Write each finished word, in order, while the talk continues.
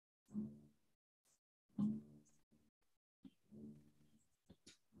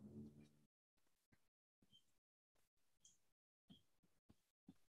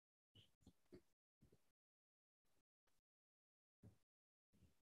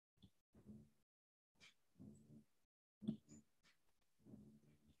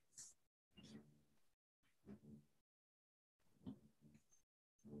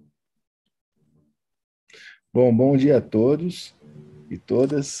Bom dia a todos e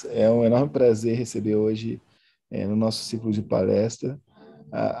todas. É um enorme prazer receber hoje, no nosso ciclo de palestra,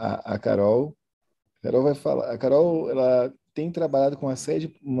 a Carol. A Carol vai falar. A Carol, ela tem trabalhado com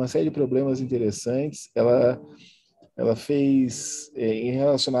uma série de problemas interessantes. Ela fez em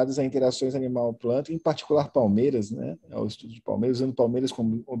relacionadas a interações animal-planta, em particular palmeiras, né? Ao estudo de palmeiras, usando palmeiras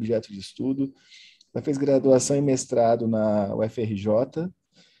como objeto de estudo. Ela fez graduação e mestrado na UFRJ.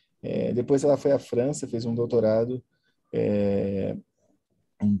 Depois ela foi à França, fez um doutorado é,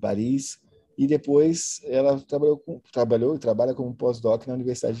 em Paris, e depois ela trabalhou e trabalha como pós-doc na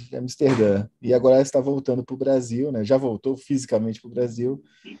Universidade de Amsterdã. E agora ela está voltando para o Brasil, né? Já voltou fisicamente para o Brasil,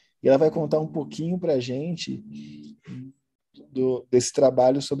 e ela vai contar um pouquinho para a gente desse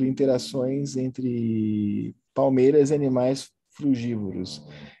trabalho sobre interações entre palmeiras e animais frugívoros.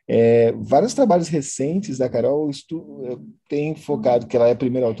 Vários trabalhos recentes da Carol têm focado, que ela é a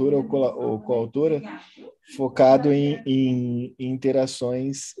primeira autora ou coautora, focado em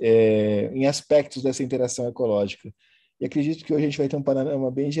interações, em aspectos dessa interação ecológica. E acredito que hoje a gente vai ter um panorama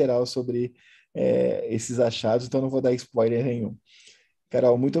bem geral sobre esses achados, então não vou dar spoiler nenhum.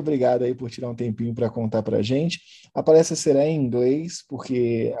 Carol, muito obrigado aí por tirar um tempinho para contar para a gente. A palestra será em inglês,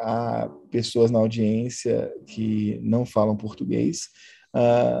 porque há pessoas na audiência que não falam português,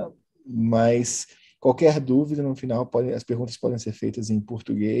 mas qualquer dúvida no final, as perguntas podem ser feitas em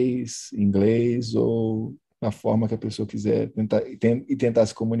português, inglês ou na forma que a pessoa quiser tentar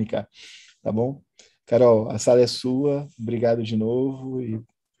se comunicar, tá bom? Carol, a sala é sua, obrigado de novo e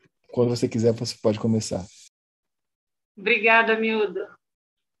quando você quiser você pode começar. Obrigada, Mildo.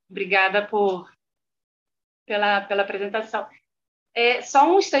 Obrigada pela apresentação. Só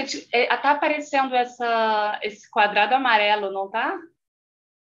um instante, está aparecendo esse quadrado amarelo, não está?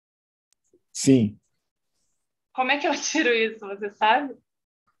 Sim. Como é que eu tiro isso, você sabe?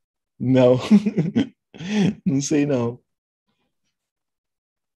 Não, não sei não.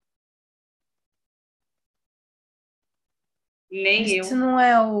 Nem Isso eu. não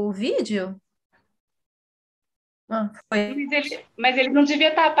é o vídeo? Ah, foi. Mas ele não devia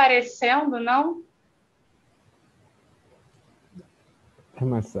estar aparecendo, não?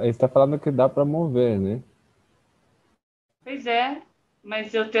 Mas aí você está falando que dá para mover, né? Pois é,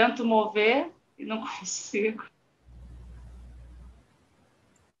 mas eu tento mover e não consigo.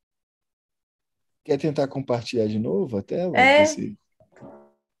 Quer tentar compartilhar de novo a tela? É.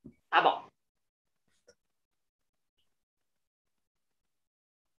 Tá bom.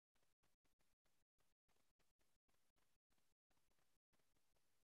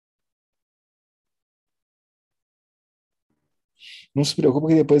 Não se preocupe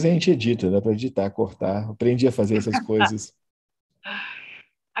que depois a gente edita, dá para editar, cortar. Aprendi a fazer essas coisas.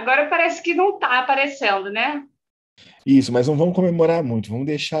 Agora parece que não está aparecendo, né? Isso, mas não vamos comemorar muito, vamos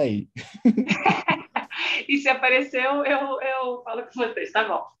deixar aí. E se apareceu, eu falo com vocês, tá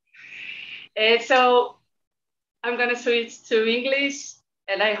bom. So I'm going to switch to English,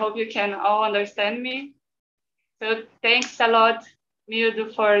 and I hope you can all understand me. So thanks a lot,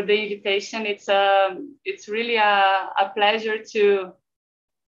 Mildo, for the invitation. It's really a pleasure to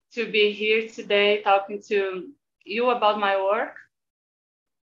be here today talking to you about my work.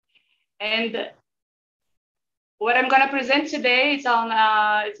 And what I'm going to present today is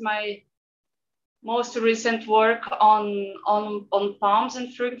it's my most recent work on palms and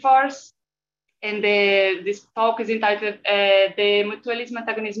frugivores. And this talk is entitled The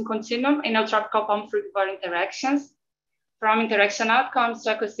Mutualism-Antagonism Continuum in Eutropical Palm Frugivore Interactions, from Interaction Outcomes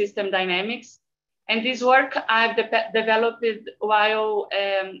to Ecosystem Dynamics. And this work I've developed while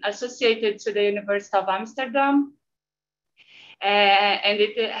associated to the University of Amsterdam. And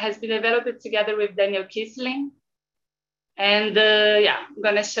it has been developed together with Daniel Kisling. And I'm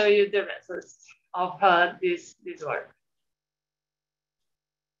going to show you the results of this work.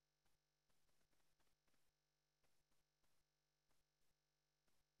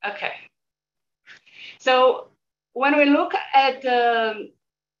 Okay. So when we look at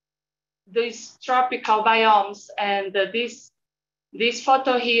these tropical biomes, and this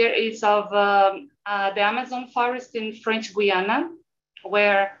photo here is of the Amazon forest in French Guiana,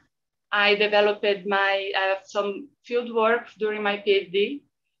 where I developed some field work during my PhD.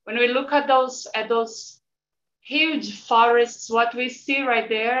 When we look at those huge forests, what we see right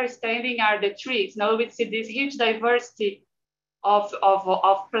there standing are the trees. Now we see this huge diversity of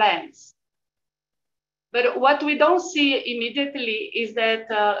plants. But what we don't see immediately is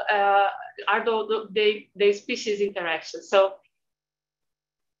that are the species interaction. So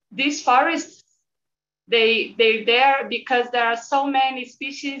these forests, they're there because there are so many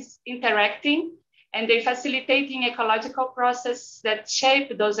species interacting, and they're facilitating ecological processes that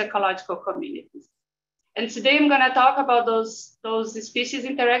shape those ecological communities. And today I'm going to talk about those species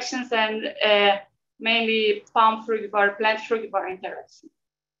interactions and mainly palm frugivore, plant frugivore interactions.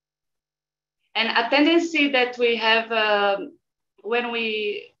 And a tendency that we have when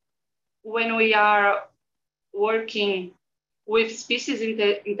we are working with species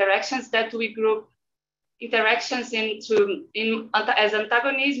interactions, that we group interactions as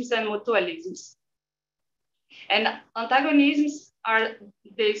antagonisms and mutualisms. And antagonisms are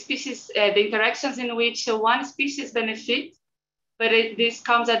the species, the interactions in which one species benefits, but this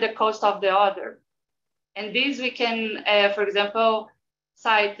comes at the cost of the other. And these we can, for example,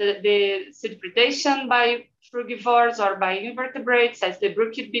 cite the seed predation by frugivores or by invertebrates, as the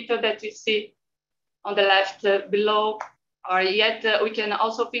brookwood beetle that you see on the left below, or yet we can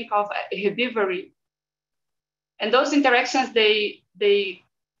also think of herbivory. And those interactions, they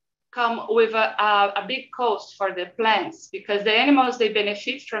come with a big cost for the plants, because the animals, they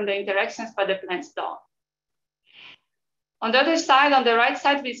benefit from the interactions, but the plants don't. On the other side, on the right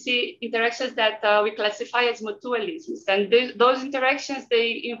side, we see interactions that we classify as mutualisms. And those interactions,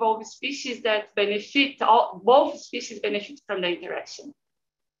 they involve species that benefit, both species benefit from the interaction.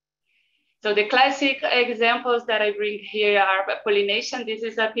 So the classic examples that I bring here are pollination. This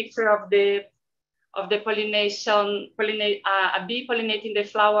is a picture of the pollination, a bee pollinating the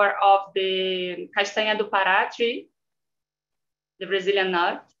flower of the castanha do Pará tree, the Brazilian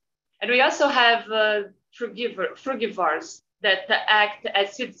nut. And we also have frugivores that act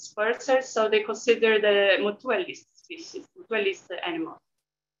as seed dispersers, so they consider the mutualist species, mutualist animals.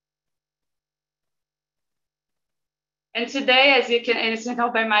 And today, as you can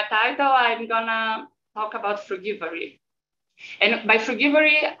tell by my title, I'm gonna talk about frugivory. And by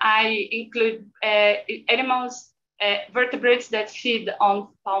frugivory, I include animals, vertebrates that feed on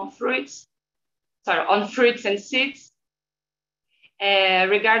palm fruits, on fruits and seeds,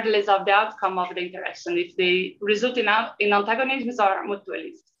 regardless of the outcome of the interaction, if they result in antagonisms or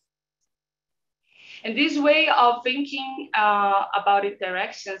mutualisms. And this way of thinking about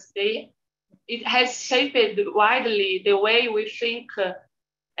interactions, it has shaped widely the way we think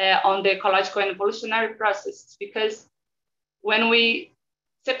on the ecological and evolutionary processes, because when we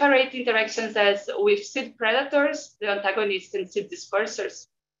separate interactions as with seed predators, the antagonists and seed dispersers,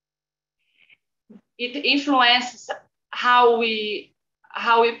 it influences how we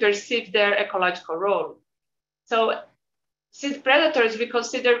perceive their ecological role. So seed predators, we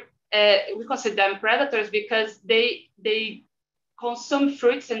consider them predators because they consume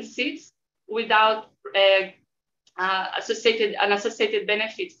fruits and seeds without associated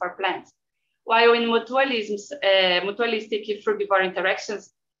benefits for plants. While in mutualistic frugivore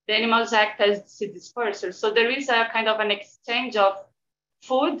interactions, the animals act as seed dispersers. So there is a kind of an exchange of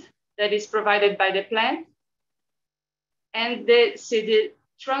food that is provided by the plant and the seed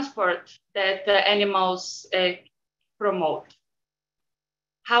transport that the animals promote.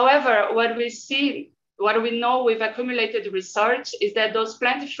 However, what we know with accumulated research is that those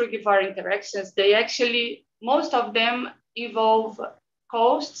plant frugivore interactions, most of them involve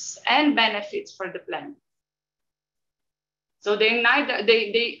costs and benefits for the plant. So they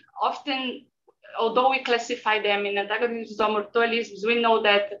often, although we classify them in antagonisms or mutualisms, we know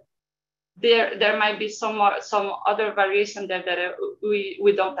that there might be some other variation that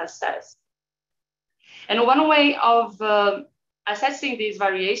we don't assess. And one way of assessing this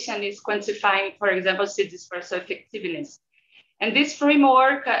variation is quantifying, for example, seed dispersal effectiveness. And this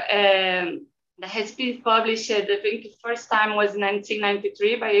framework that has been published, I think the first time was in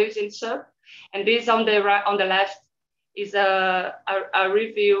 1993 by Eugene Schupp. And this on the left is a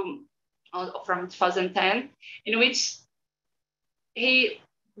review from 2010, in which they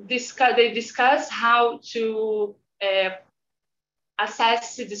discuss how to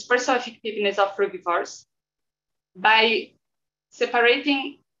assess the dispersal effectiveness of frugivores by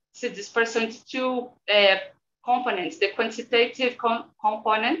separating seed dispersal into two components, the quantitative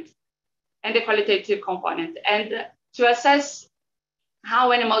component and the qualitative component. And to assess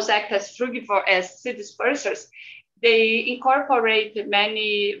how animals act as frugivore, as seed dispersers, they incorporate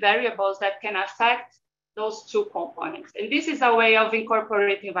many variables that can affect those two components. And this is a way of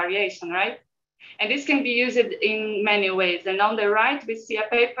incorporating variation, right? And this can be used in many ways. And on the right, we see a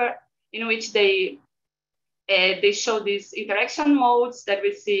paper in which they show these interaction modes that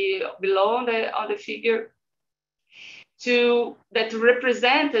we see below on the figure that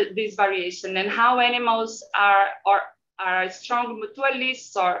represent this variation and how animals are strong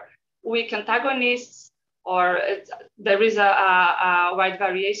mutualists or weak antagonists, or there is a wide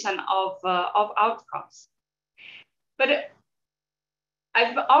variation of outcomes. But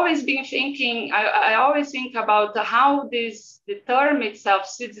I've always been thinking, I always think about how the term itself,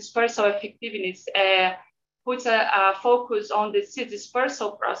 seed dispersal effectiveness, puts a focus on the seed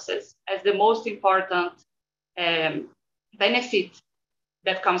dispersal process as the most important benefit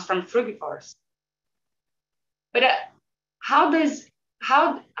that comes from frugivores. But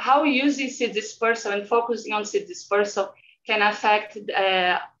how using seed dispersal and focusing on seed dispersal can affect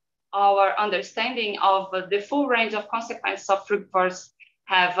our understanding of the full range of consequences of frugivores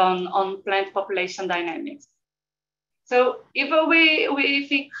have on plant population dynamics. So if we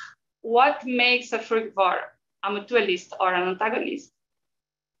think what makes a frugivore a mutualist or an antagonist,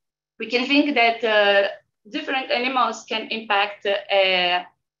 we can think that different animals can impact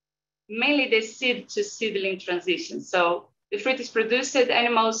mainly the seed to seedling transition. So the fruit is produced,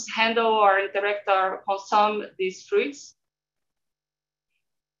 animals handle or interact or consume these fruits.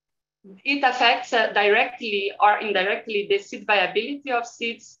 It affects directly or indirectly the seed viability of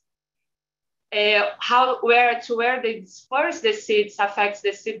seeds. Where they disperse the seeds affects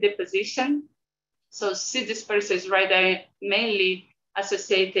the seed deposition. So seed dispersal is rather mainly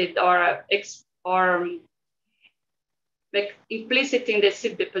associated or like implicit in the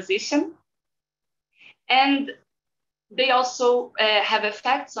seed deposition. And they also have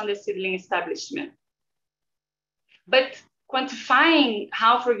effects on the seedling establishment. But quantifying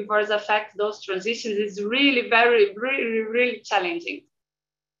how frugivores affect those transitions is really really challenging,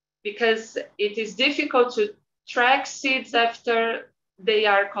 because it is difficult to track seeds after they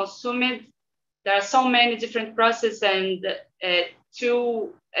are consumed. There are so many different processes and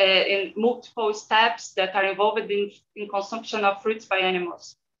in multiple steps that are involved in consumption of fruits by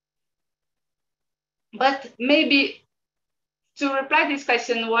animals. But maybe to reply to this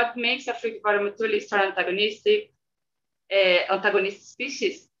question, what makes a frugivore mutualist or antagonistic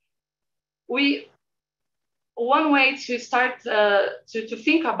species? One way to start to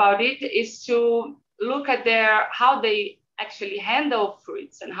think about it is to look at how they actually handle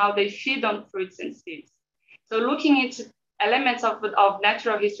fruits and how they feed on fruits and seeds. So looking into elements of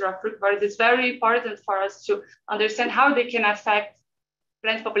natural history of frugivores is very important for us to understand how they can affect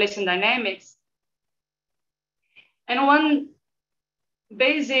plant population dynamics. And one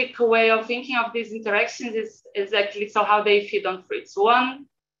basic way of thinking of these interactions is actually how they feed on fruits.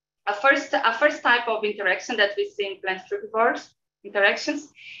 A first type of interaction that we see in plant frugivores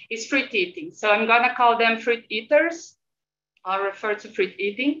interactions is fruit eating. So I'm gonna call them fruit eaters, or refer to fruit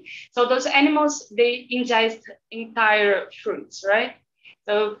eating. So those animals, they ingest entire fruits, right?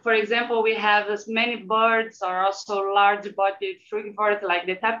 So for example, we have as many birds or also large-bodied frugivores like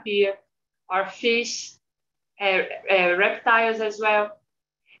the tapir, or fish, reptiles as well.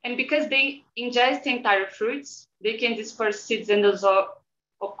 And because they ingest entire fruits, they can disperse seeds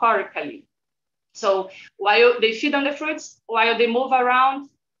endozoorically. So while they feed on the fruits, while they move around,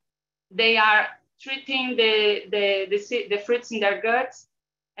 they are treating the fruits in their guts,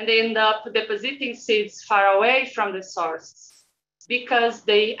 and they end up depositing seeds far away from the source because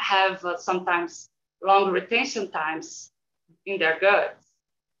they have sometimes long retention times in their guts.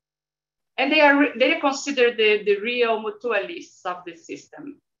 And they are considered the real mutualists of the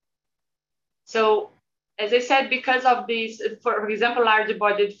system. So as I said, because of these, for example,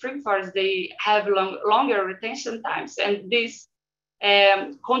 large-bodied frugivores, they have longer retention times, and this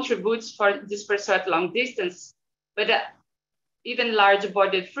contributes for dispersal at long distance. But even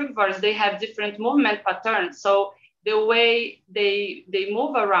large-bodied frugivores, they have different movement patterns. So the way they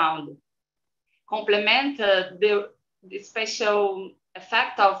move around complement the special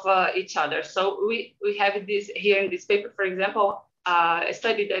effect of each other. So we have this here in this paper, for example, a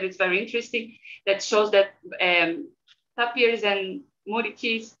study that is very interesting that shows that tapirs and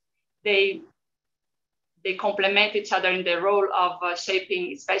muriquis, they complement each other in the role of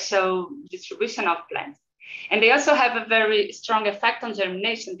shaping special distribution of plants. And they also have a very strong effect on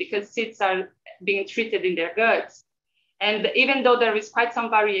germination because seeds are being treated in their guts. And even though there is quite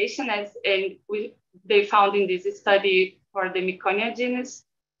some variation, they found in this study for the Miconia genus,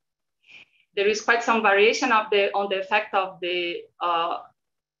 there is quite some variation on the effect of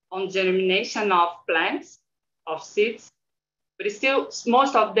on germination of plants, of seeds. But still,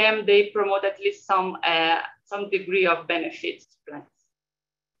 most of them, they promote at least some degree of benefit to plants.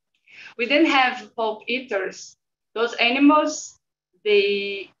 We then have pulp eaters. Those animals,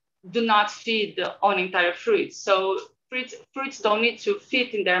 they do not feed on entire fruits. So fruits don't need to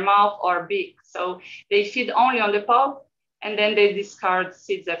fit in their mouth or beak. So they feed only on the pulp, and then they discard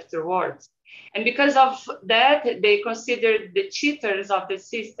seeds afterwards. And because of that, they consider the cheaters of the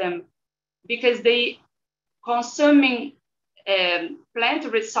system because they consuming plant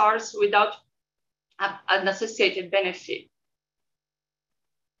resource without an associated benefit.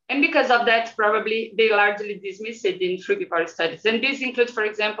 And because of that, probably they largely dismiss it in frugivore studies. And this includes, for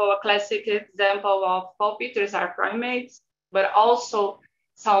example, a classic example of pulp eaters are primates, but also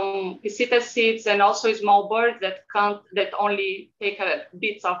some piscita seeds and also small birds that only take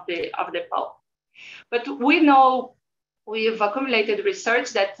bits of the pulp. But we know we've accumulated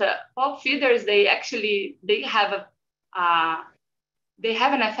research that pulp feeders, they have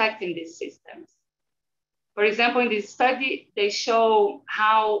an effect in these systems. For example, in this study, they show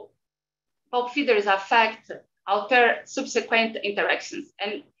how pulp feeders alter subsequent interactions.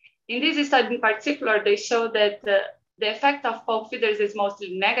 And in this study in particular, they show that the effect of pulp feeders is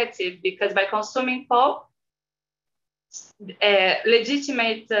mostly negative because by consuming pulp,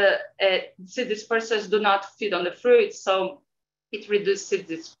 legitimate seed dispersers do not feed on the fruit, so it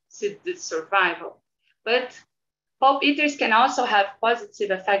reduces seed survival. But pulp eaters can also have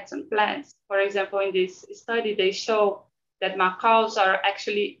positive effects on plants. For example, in this study, they show that macaws are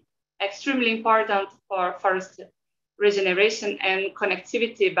actually extremely important for forest regeneration and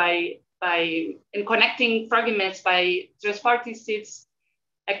connectivity in connecting fragments by transporting seeds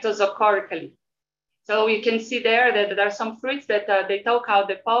ectozocorically. So you can see there that there are some fruits that they talk out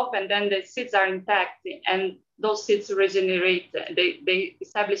the pulp and then the seeds are intact and those seeds regenerate, they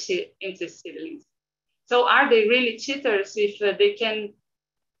establish it into seedlings. So are they really cheaters if they can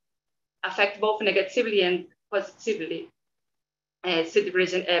affect both negatively and positively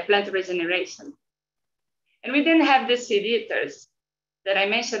plant regeneration? And we then have the seed eaters that I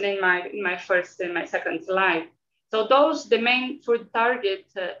mentioned in my second slide. So the main food target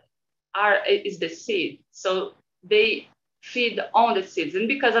is the seed. So they feed on the seeds, and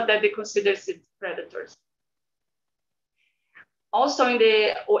because of that, they consider seed predators. Also,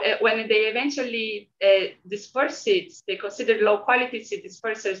 when they eventually disperse seeds, they consider low-quality seed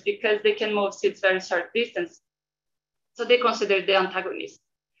dispersers because they can move seeds very short distance. So they consider the antagonists.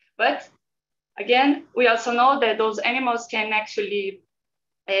 But again, we also know that those animals can actually,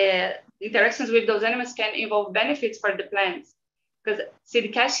 interactions with those animals can involve benefits for the plants. Because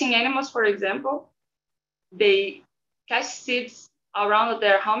seed caching animals, for example, they cache seeds around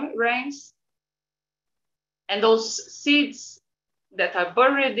their home range, and those seeds that are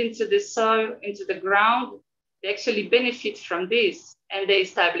buried into the soil, into the ground, they actually benefit from this, and they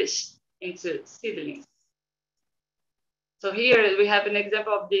establish into seedlings. So here we have an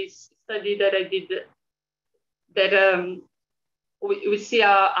example of this study that I did, that we see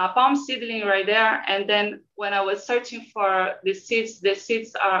a palm seedling right there, and then when I was searching for the seeds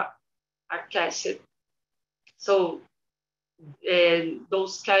are cached. So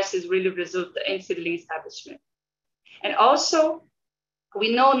those caches really result in seedling establishment. And also,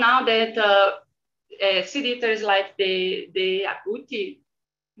 we know now that seed eaters like the agouti,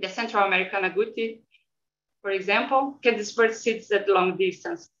 the Central American agouti, for example, can disperse seeds at long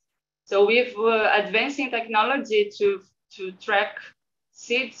distance. So with advancing technology to track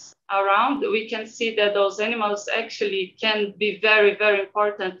seeds around, we can see that those animals actually can be very, very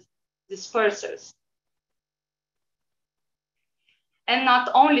important dispersers. And not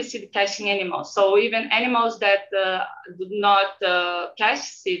only seed caching animals, so even animals that do not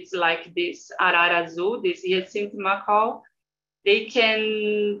cache seeds like this arara azul, this hyacinth macaw, they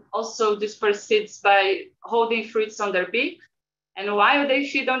can also disperse seeds by holding fruits on their beak. And while they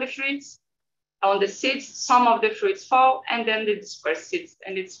feed on the fruits, on the seeds, some of the fruits fall and then they disperse seeds.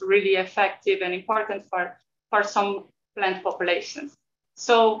 And it's really effective and important for some plant populations.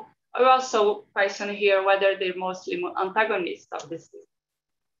 So I also question here whether they're mostly antagonists of the seed.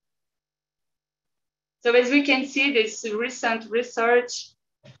 So as we can see, this recent research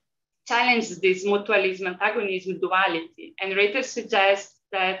challenges this mutualism, antagonism, duality, and rather suggests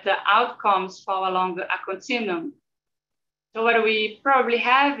that the outcomes fall along a continuum. So what we probably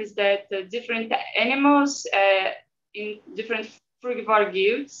have is that different animals in different frugivore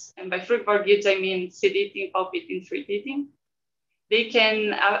guilds, and by frugivore guilds, I mean seed eating, pulp eating, fruit eating, they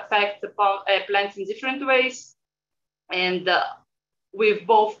can affect the plants in different ways and with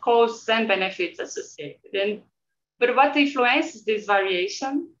both costs and benefits associated. But what influences this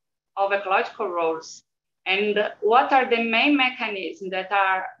variation of ecological roles, and what are the main mechanisms that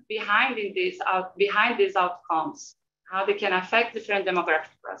are behind these outcomes, how they can affect different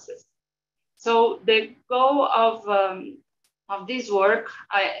demographic processes. So the goal of this work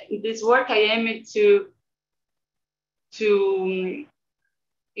I aim to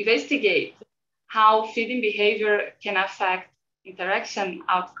investigate how feeding behavior can affect interaction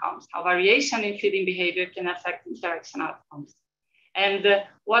outcomes, how variation in feeding behavior can affect interaction outcomes. And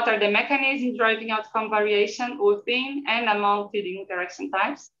what are the mechanisms driving outcome variation within and among feeding interaction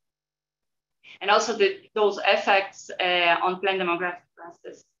types? And also those effects on plant demographic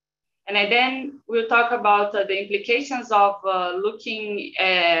process. And then we'll talk about the implications of looking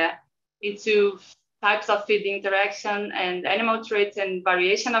into types of feed interaction and animal traits and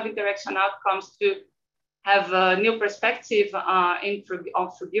variation of interaction outcomes to have a new perspective on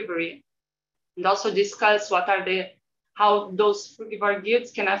frugivory, and also discuss how those frugivore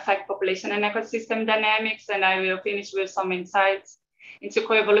guilds can affect population and ecosystem dynamics. And I will finish with some insights into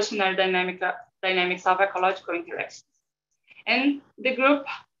coevolutionary dynamics of ecological interactions. And the group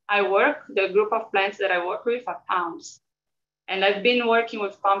of plants that I work with are palms. And I've been working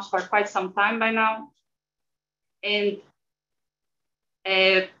with palms for quite some time by now. And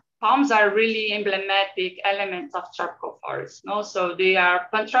palms are really emblematic elements of tropical forests. No? So they are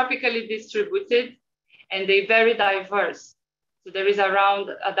pantropically distributed and they're very diverse. So there is around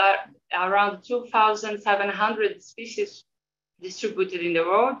 2,700 species distributed in the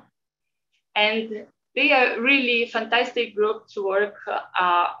world. And they are really fantastic group to work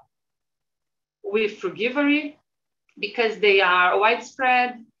with frugivory because they are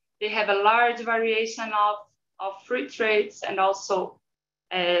widespread. They have a large variation of fruit traits and also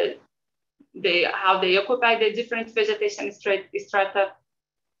how they occupy the different vegetation strata.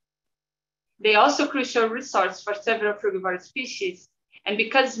 They are also crucial resource for several frugivore species. And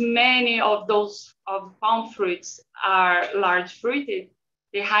because many of those palm fruits are large fruited,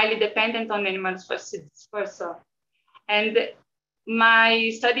 they're highly dependent on animals for seed dispersal. And my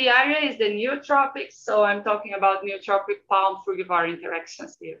study area is the neotropics. So I'm talking about neotropic palm frugivore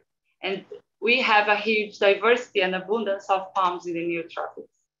interactions here. And we have a huge diversity and abundance of palms in the neotropics.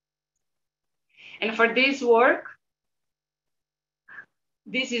 And for this work,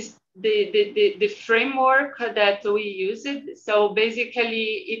 this is the framework that we used. So basically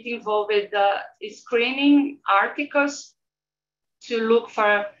it involved screening articles to look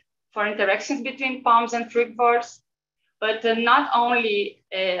for interactions between palms and frugivores, but not only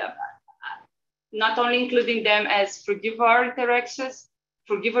including them as frugivore interactions,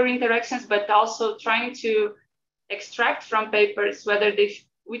 but also trying to extract from papers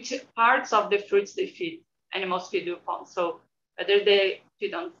which parts of the fruits they feed, animals feed upon. So whether they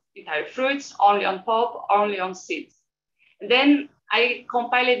feed on entire fruits, only on pulp, only on seeds. And then I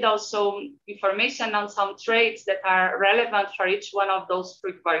compiled also information on some traits that are relevant for each one of those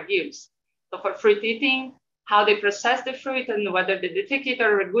frugivore guilds. So for fruit eating, how they process the fruit and whether they defecate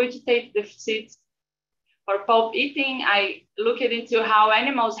or regurgitate the seeds. For pulp eating, I looked into how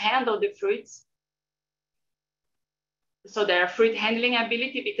animals handle the fruits. So their fruit handling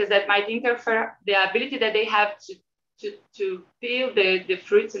ability, because that might interfere the ability that they have to peel the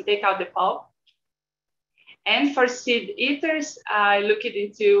fruits and take out the pulp. And for seed eaters, I looked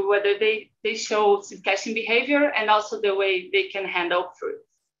into whether they show seed catching behavior and also the way they can handle fruits.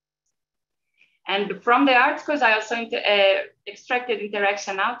 And from the articles, I also extracted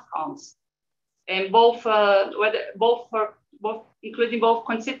interaction outcomes, and including both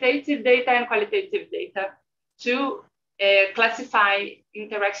quantitative data and qualitative data to classify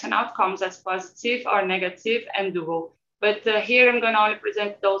interaction outcomes as positive or negative and dual. But here I'm going to only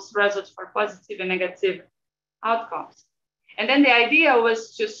present those results for positive and negative outcomes. And then the idea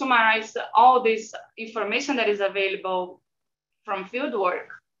was to summarize all this information that is available from fieldwork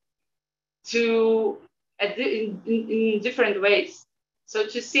in different ways. So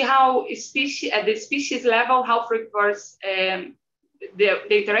to see how at the species level, how frugivores, the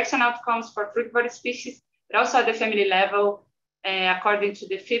interaction outcomes for frugivore species, but also at the family level, according to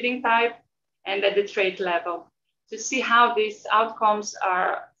the feeding type, and at the trait level, to see how these outcomes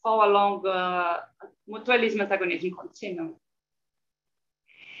fall along mutualism-antagonism continuum.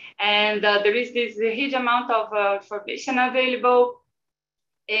 And there is this huge amount of information available,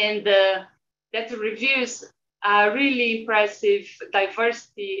 and that reviews a really impressive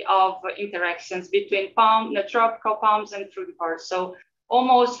diversity of interactions between tropical palms and frugivores. So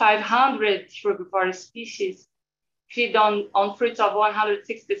almost 500 frugivore species feed on fruits of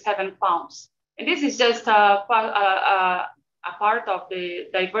 167 palms. And this is just a part of the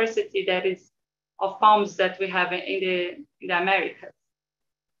diversity that is of palms that we have in the Americas.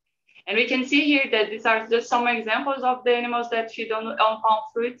 And we can see here that these are just some examples of the animals that feed on palm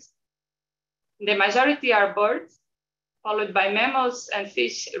fruits. The majority are birds, followed by mammals and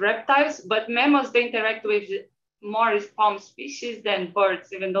fish, reptiles, but mammals, they interact with more palm species than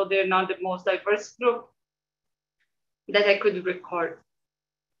birds, even though they're not the most diverse group that I could record.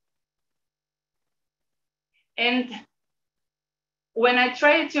 And when I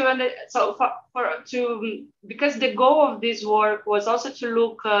tried because the goal of this work was also to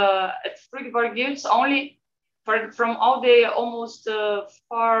look at frugivore guilds only from all the almost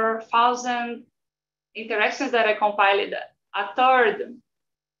 4,000 interactions that I compiled, a third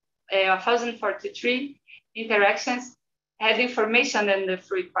 1,043 interactions had information in the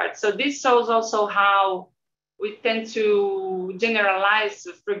fruit part. So this shows also how we tend to generalize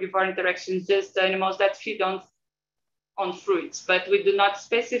frugivore interactions, just animals that feed on fruits, but we do not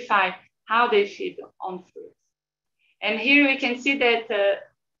specify how they feed on fruits. And here we can see that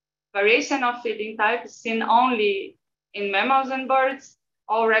variation of feeding type is seen only in mammals and birds.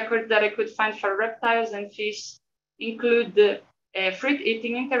 All records that I could find for reptiles and fish include the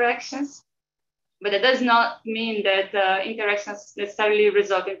fruit-eating interactions, but it does not mean that interactions necessarily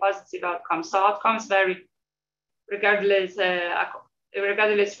result in positive outcomes. So outcomes vary regardless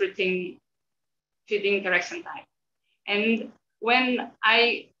feeding interaction type. And when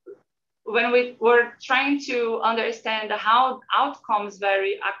we were trying to understand how outcomes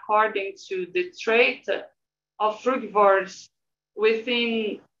vary according to the trait of frugivores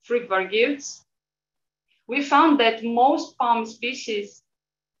within frugivore guilds, we found that most palm species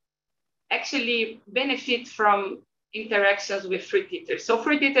actually benefit from interactions with fruit eaters. So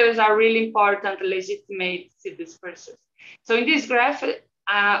fruit eaters are really important legitimate seed dispersers. So in this graph,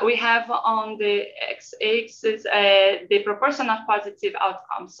 we have on the x-axis the proportion of positive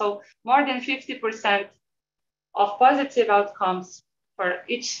outcomes. So more than 50% of positive outcomes for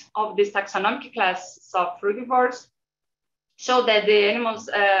each of these taxonomic classes of frugivores show that the animals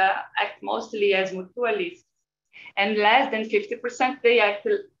act mostly as mutualists, and less than 50% they act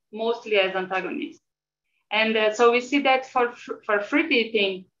mostly as antagonists. And so we see that for fruit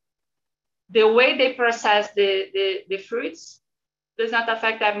eating, the way they process the fruits does not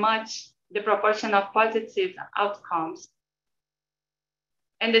affect that much the proportion of positive outcomes.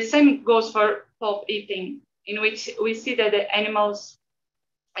 And the same goes for pulp eating, in which we see that the animals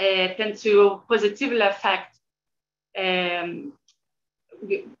tend to positively affect, to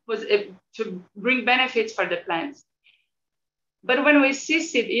bring benefits for the plants. But when we see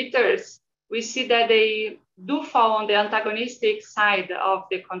seed eaters, we see that they do fall on the antagonistic side of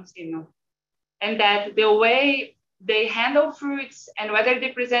the continuum, and that the way they handle fruits and whether they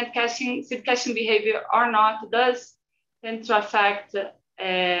present seed caching behavior or not does tend to affect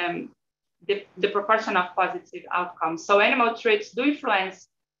the proportion of positive outcomes. So animal traits do influence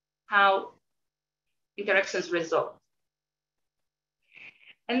how interactions result.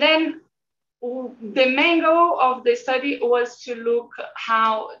 And then the main goal of the study was to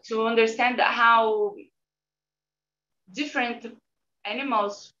understand how different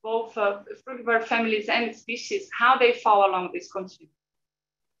animals, both frugivore families and species, how they fall along this continuum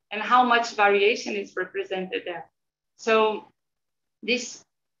and how much variation is represented there. So this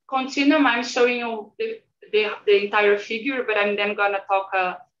continuum, I'm showing you the entire figure, but I'm then gonna talk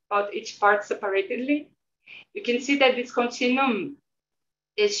about each part separately. You can see that this continuum,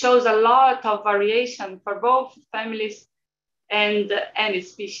 it shows a lot of variation for both families and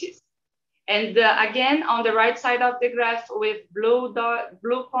species. And again, on the right side of the graph with blue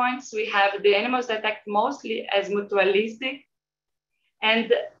points, we have the animals that act mostly as mutualistic.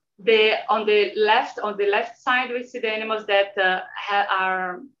 And on the left side, we see the animals that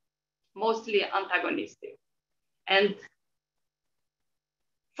are mostly antagonistic. And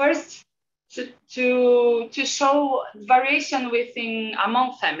first, to show variation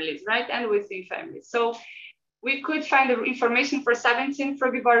among families, right? And within families. So we could find the information for 17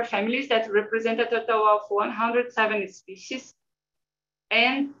 frugivore families that represent a total of 170 species.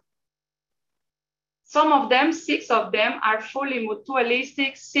 And some of them, 6 of them, are fully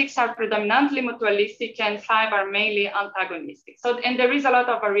mutualistic, 6 are predominantly mutualistic, and 5 are mainly antagonistic. So, and there is a lot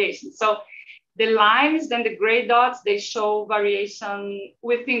of variation. So the lines and the gray dots, they show variation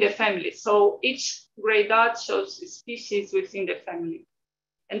within the family. So each gray dot shows a species within the family.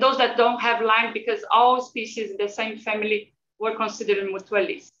 And those that don't have line, because all species in the same family were considered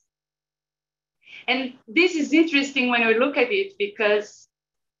mutualists. And this is interesting when we look at it, because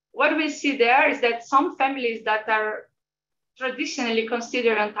what we see there is that some families that are traditionally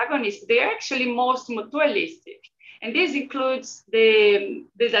considered antagonists, they are actually most mutualistic. And this includes the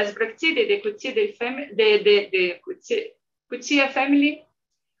Dracxler, the Cutia family,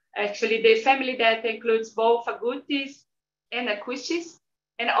 actually the family that includes both agoutis and acuiches,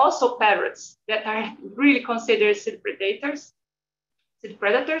 and also parrots that are really considered seed predators.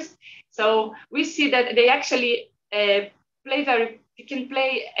 So we see that they actually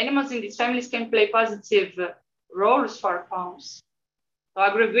animals in these families can play positive roles for palms. So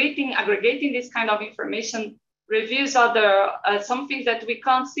aggregating this kind of information reveals some things that we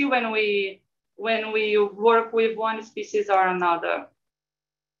can't see when we work with one species or another.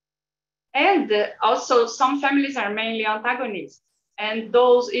 And also some families are mainly antagonists, and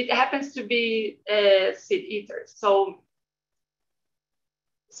it happens to be seed eaters. So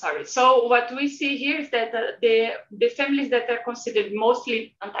sorry. So what we see here is that the families that are considered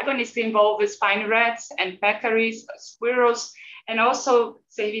mostly antagonists involve spiny rats and peccaries, squirrels, and also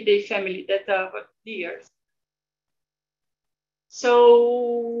Cervidae family that are deers.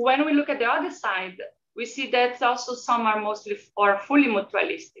 So when we look at the other side, we see that also some are mostly or fully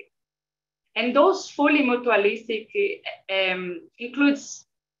mutualistic. And those fully mutualistic includes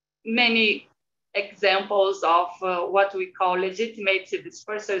many examples of what we call legitimate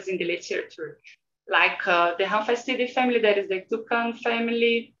dispersers in the literature, like the Hamphastidae family, that is the toucan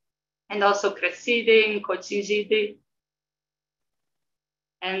family, and also Crassidae and Cotingidae,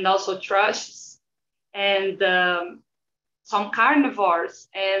 and also thrushes, and some carnivores.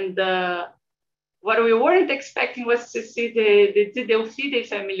 And what we weren't expecting was to see the Delphidae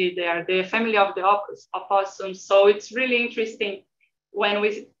family there, the family of the opossums. So it's really interesting when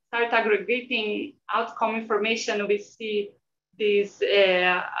we start aggregating outcome information, we see this,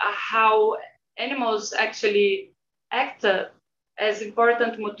 how animals actually act as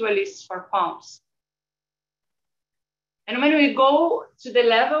important mutualists for palms. And when we go to the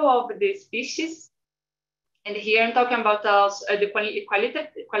level of the species, and here I'm talking about the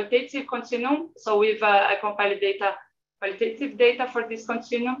qualitative continuum. So we've compiled qualitative data for this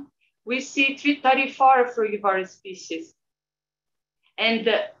continuum. We see 34 frugivore species. And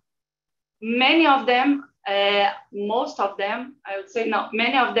many of them, most of them, I would say no,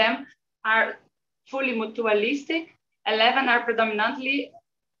 many of them are fully mutualistic. 11 are predominantly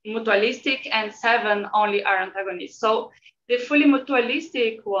mutualistic and 7 only are antagonists. So the fully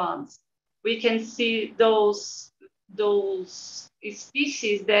mutualistic ones, we can see those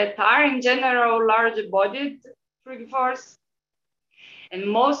species that are in general large-bodied frugivores and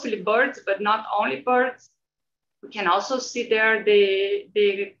mostly birds, but not only birds. We can also see there the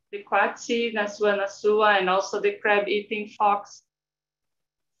quatsi, nasua, and also the crab-eating fox,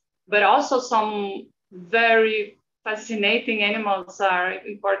 but also some very fascinating animals are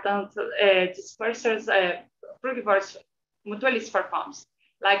important dispersers, frugivores, mutualists for palms,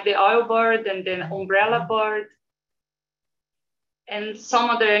 like the oil bird and the umbrella bird, and some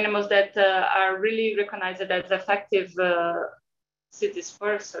other animals that are really recognized as effective seed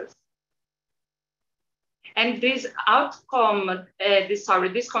dispersers. And this outcome, this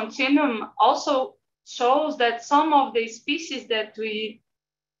continuum also shows that some of the species that we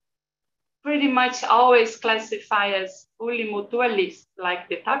pretty much always classify as fully mutualist, like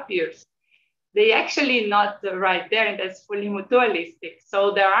the tapirs, they actually not right there, and that's fully mutualistic.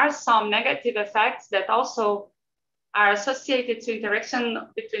 So there are some negative effects that also are associated to interaction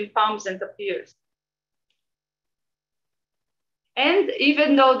between palms and tapirs. And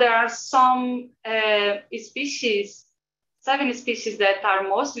even though there are some species, 7 species that are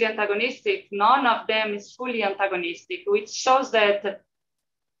mostly antagonistic, none of them is fully antagonistic, which shows that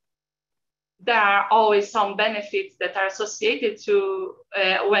there are always some benefits that are associated to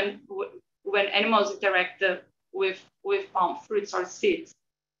when animals interact with palm fruits or seeds.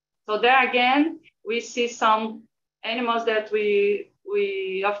 So there again, we see some animals that we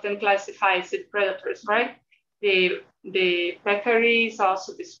often classify as seed predators, right? The peccaries,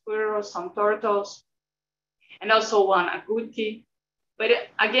 also the squirrels, some turtles, and also one agouti. But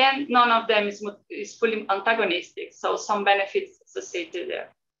again, none of them is fully antagonistic, so some benefits associated there.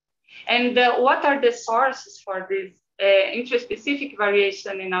 And what are the sources for this interspecific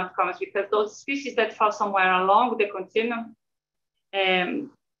variation in outcomes? Because those species that fall somewhere along the continuum,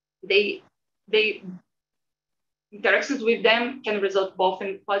 interactions with them can result both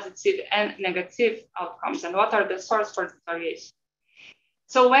in positive and negative outcomes. And what are the sources for this variation?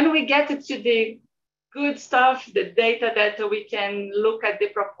 So when we get to the good stuff, the data that we can look at the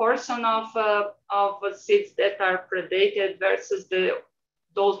proportion of seeds that are predated versus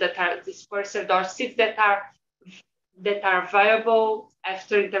those that are dispersed, or seeds that are viable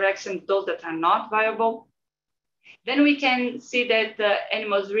after interaction, those that are not viable, then we can see that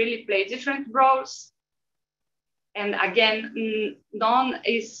animals really play different roles. And again, none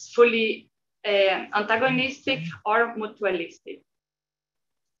is fully antagonistic or mutualistic.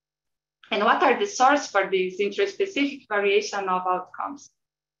 And what are the sources for this interspecific variation of outcomes?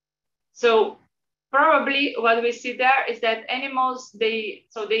 So probably what we see there is that animals, they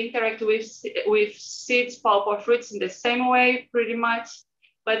interact with seeds, pulp, or fruits in the same way, pretty much,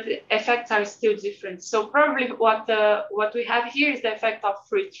 but the effects are still different. So probably what we have here is the effect of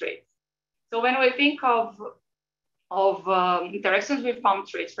fruit traits. So when we think of interactions with palm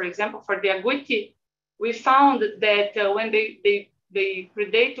trees, for example, for the agouti, we found that when they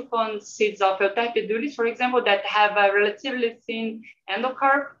predate upon seeds of Euterpe edulis, for example, that have a relatively thin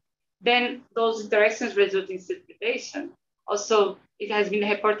endocarp, then those interactions result in seed predation. Also, it has been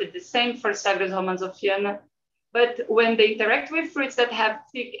reported the same for Sagrus romanzophiana. But when they interact with fruits that have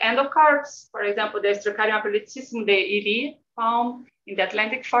thick endocarps, for example, the Dracxler apellicissimo, the iri palm in the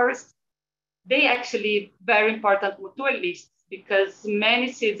Atlantic forest, they actually very important mutualists because many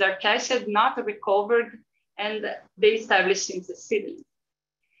seeds are cached, not recovered, and they establish in the seedling.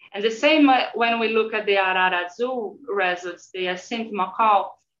 And the same when we look at the Arara Azul results, the Ascent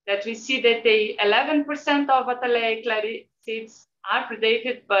Macaw, that we see that they 11% of Atalea clari seeds are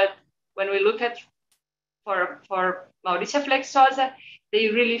predated, but when we look at for Mauritia flexosa, they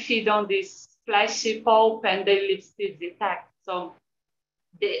really feed on this fleshy pulp and they leave seeds intact. So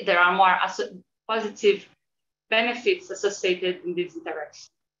there are more positive benefits associated in this interaction.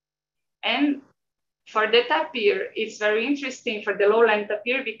 And for the tapir, it's very interesting for the lowland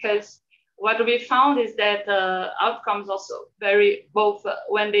tapir because what we found is that outcomes also vary both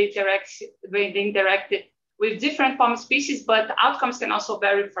when they interact with different palm species, but outcomes can also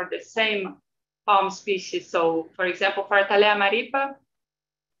vary for the same palm species. So, for example, for Atalea maripa,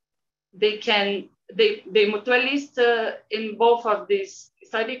 they mutualist in both of these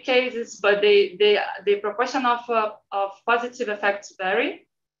study cases, but the proportion of positive effects vary.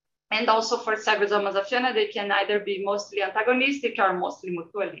 And also for Sagrus romanzophiana, they can either be mostly antagonistic or mostly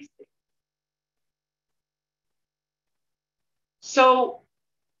mutualistic. So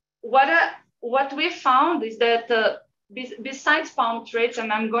what we found is that besides palm traits,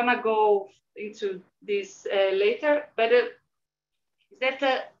 and I'm gonna go into this later, but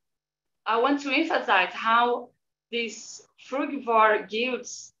that I want to emphasize how these frugivore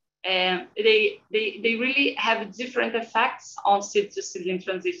guilds, they really have different effects on seed to seedling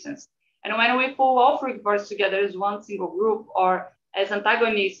transitions. And when we pull all frugivores together as one single group or as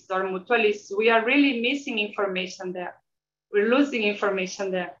antagonists or mutualists, we are really missing information there. We're losing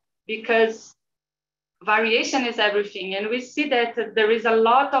information there because variation is everything. And we see that there is a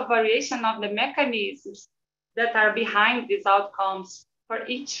lot of variation of the mechanisms that are behind these outcomes for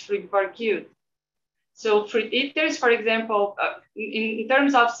each frugivore guild. So fruit eaters, for example, in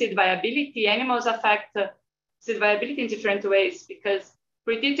terms of seed viability, animals affect seed viability in different ways because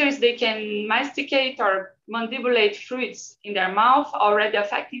fruit eaters, they can masticate or mandibulate fruits in their mouth, already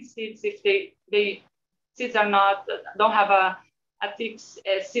affecting seeds if seeds don't have a thick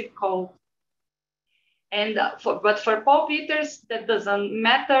seed coat. And but for pulp eaters, that doesn't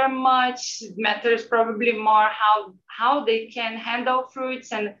matter much. It matters probably more how they can handle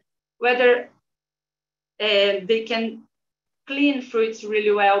fruits and whether they can clean fruits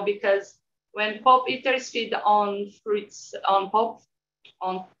really well, because when pulp eaters feed on fruits, on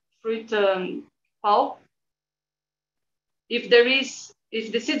fruit pulp, if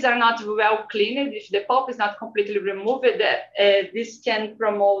the seeds are not well cleaned, if the pulp is not completely removed, this can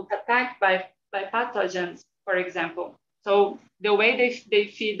promote attack by pathogens, for example. So the way they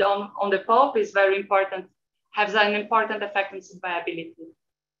feed on the pulp is very important, has an important effect on seed viability.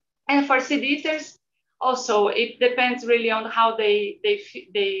 And for seed eaters, also, it depends really on how they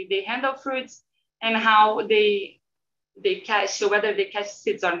handle fruits and how they catch, whether they catch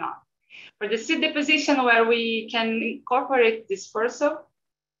seeds or not. For the seed deposition, where we can incorporate dispersal,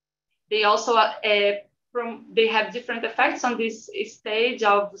 they also they have different effects on this stage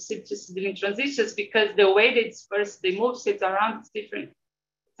of seed to seedling transitions because the way they disperse, they move seeds around is different.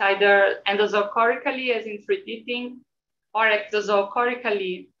 It's either endozoocorically, as in fruit eating, or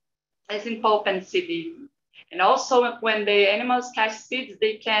ectozoocorically, as in pulp and seed eating. And also when the animals catch seeds,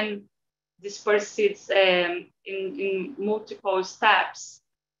 they can disperse seeds in multiple steps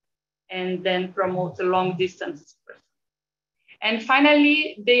and then promote a long distance dispersion. And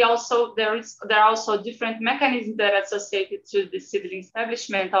finally, there are also different mechanisms that are associated to the seedling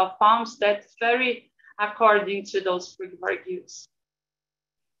establishment of palms that vary according to those frugivore guilds.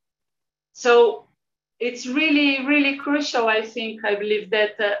 So it's really, really crucial, I believe,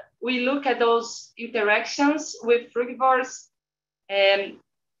 that we look at those interactions with frugivores and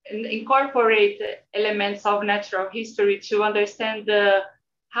incorporate elements of natural history to understand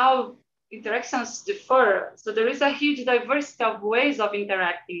how interactions differ. So there is a huge diversity of ways of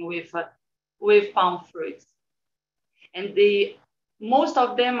interacting with palm fruits. And most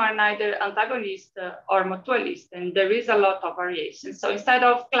of them are neither antagonist or mutualist, and there is a lot of variation. So instead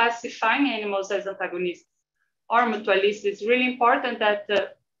of classifying animals as antagonists or mutualists, it's really important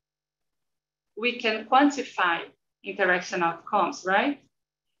that we can quantify interaction outcomes, right?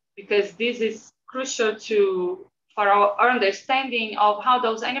 Because this is crucial for our understanding of how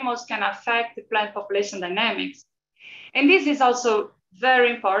those animals can affect the plant population dynamics. And this is also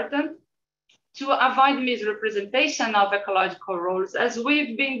very important to avoid misrepresentation of ecological roles, as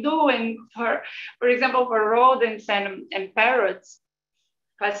we've been doing for example, for rodents and parrots,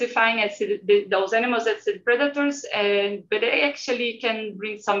 classifying as those animals as predators, but they actually can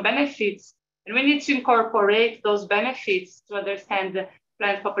bring some benefits. And we need to incorporate those benefits to understand the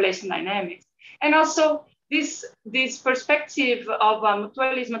plant population dynamics. And also this perspective of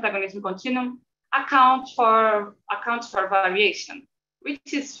mutualism antagonism continuum accounts for variation,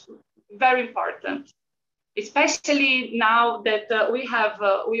 which is very important, especially now that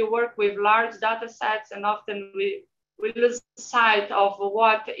we work with large data sets, and often we lose sight of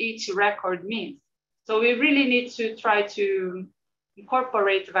what each record means. So we really need to try to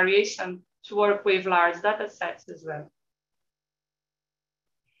incorporate variation to work with large data sets as well.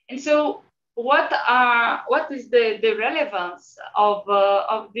 And so what is the relevance of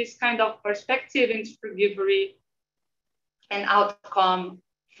this kind of perspective into frugivory and outcome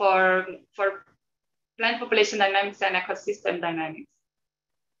for plant population dynamics and ecosystem dynamics?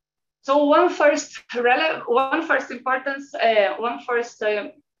 So one first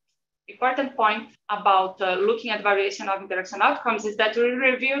important point about looking at variation of interaction outcomes is that we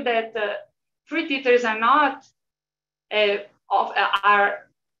review that fruit eaters are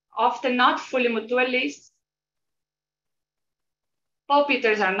often not fully mutualists. Pulp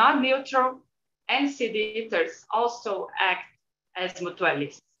eaters are not neutral, and seed eaters also act as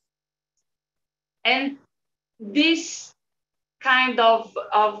mutualists. And this kind of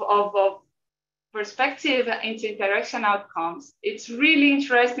perspective into interaction outcomes, it's really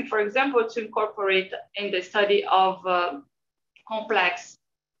interesting, for example, to incorporate in the study of complex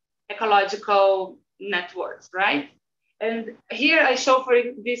ecological networks, right? And here I show for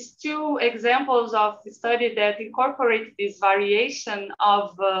these two examples of the study that incorporate this variation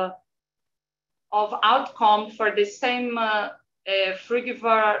of outcome for the same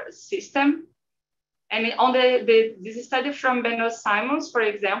frugivore system. And on this study from Benoit Simons, for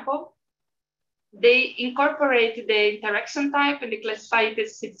example, they incorporate the interaction type and they classify it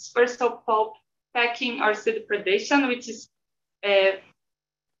as seed dispersal, pulp packing, or seed predation, which is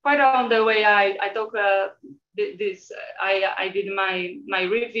quite on the way I talk I did my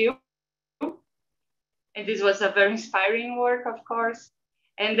review. And this was a very inspiring work, of course.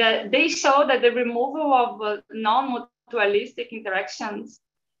 And they show that the removal of non-mutualistic interactions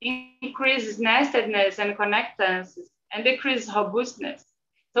increases nestedness and connectance and decreases robustness.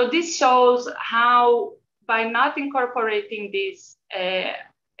 So this shows how, by not incorporating these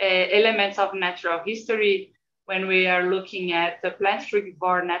elements of natural history when we are looking at the plant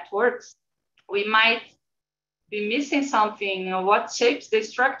frugivore networks, we might be missing something, what shapes the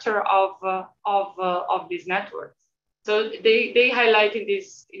structure of these networks. So they highlight in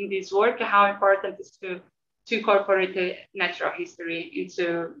this work how important it is to incorporate the natural history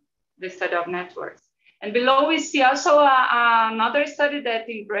into the study of networks. And below we see also another study that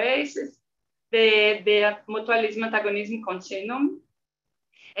embraces the mutualism antagonism continuum.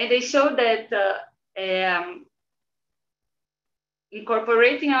 And they show that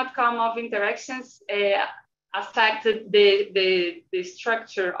incorporating outcome of interactions affected the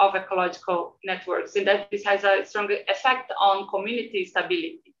structure of ecological networks, and that this has a strong effect on community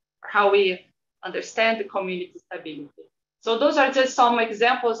stability, how we understand the community stability. So those are just some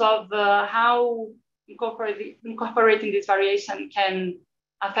examples of how incorporating this variation can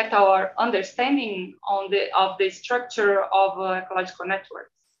affect our understanding of the structure of ecological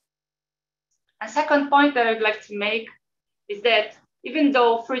networks. A second point that I'd like to make is that even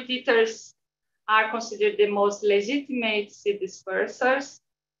though fruit eaters are considered the most legitimate seed dispersers,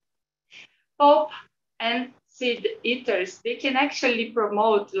 pulp and seed eaters, they can actually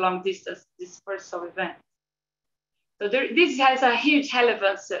promote long distance dispersal events. So this has a huge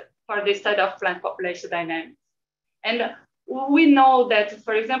relevance for the study of plant population dynamics. And we know that,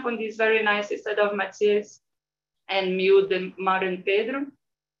 for example, in this very nice study of Matias and Mauro and Pedro,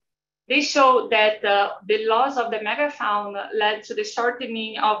 they show that the loss of the megafauna led to the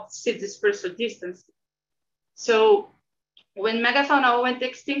shortening of seed dispersal distance. So when megafauna went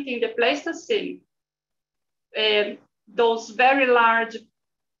extinct in the Pleistocene, those very large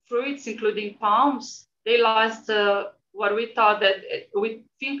fruits, including palms, they lost what we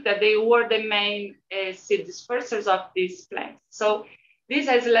think that they were the main seed dispersers of these plants. So this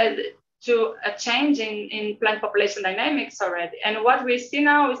has led to a change in plant population dynamics already. And what we see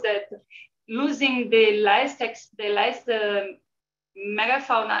now is that losing the last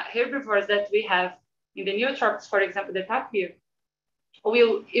megafauna herbivores that we have in the neotropics, for example, the tapir,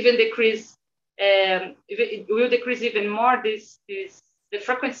 will even decrease. It will decrease even more the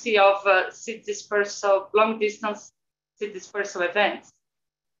frequency of seed dispersal, long distance seed dispersal events.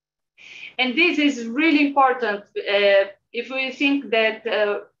 And this is really important if we think that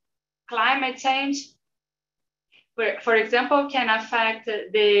climate change, for example, can affect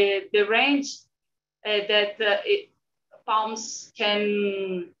the range that palms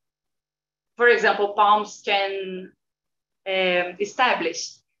can, for example, palms can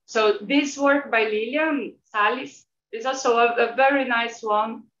establish. So this work by Lilian Salis is also a very nice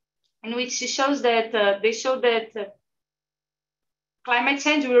one, in which she shows that they show that climate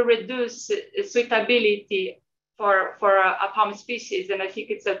change will reduce suitability for a palm species, and I think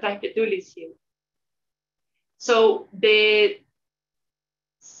it's a Typedulis here. So the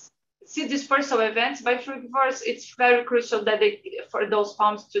seed dispersal events by frugivores, it's very crucial that for those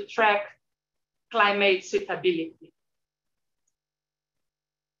palms to track climate suitability.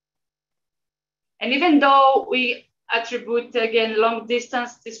 And even though we attribute, again, long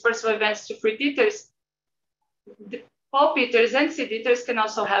distance dispersal events to fruit eaters, the pulp eaters and seed eaters can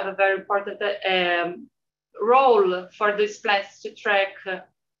also have a very important role for these plants to track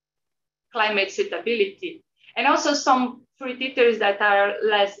climate suitability. And also some fruit eaters that are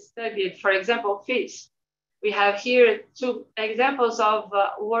less studied, for example, fish. We have here 2 examples of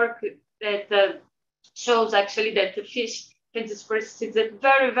work that shows actually that the fish can disperse seeds at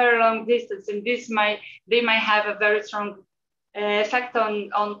very, very long distance, and they might have a very strong effect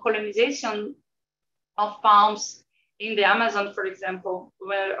on colonization of palms in the Amazon, for example,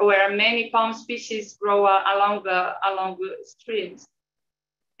 where many palm species grow along streams.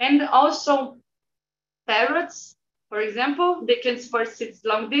 And also parrots, for example, they can disperse seeds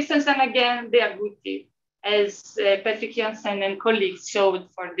long distance, and again, the agouti, as Patrick Janssen and colleagues showed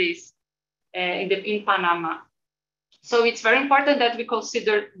for this in Panama. So it's very important that we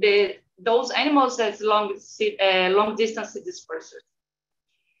consider those animals as long distance dispersers.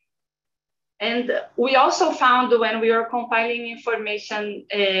 And we also found when we were compiling information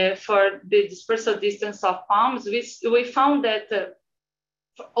for the dispersal distance of palms, we found that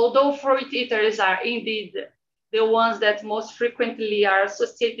although fruit eaters are indeed the ones that most frequently are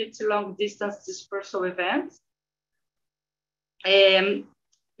associated to long distance dispersal events,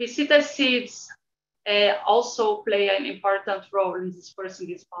 Pisita seeds also play an important role in dispersing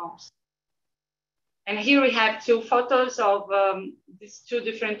these palms. And here we have 2 photos of these 2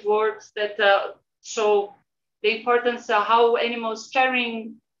 different works that show the importance of how animals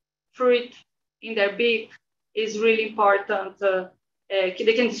carrying fruit in their beak is really important.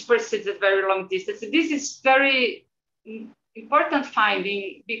 They can disperse seeds at very long distance. This is very important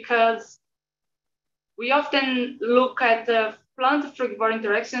finding because we often look at plant frugivore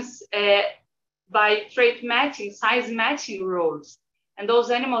interactions by trait matching, size matching roles. And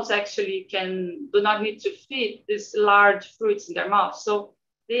those animals actually do not need to feed these large fruits in their mouth. So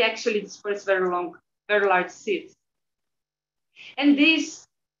they actually disperse very large seeds. And this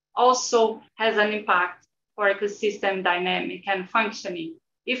also has an impact for ecosystem dynamic and functioning.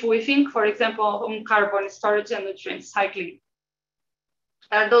 If we think, for example, on carbon storage and nutrient cycling,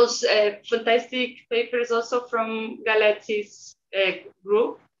 those fantastic papers also from Galetti's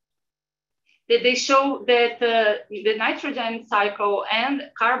group, they show that the nitrogen cycle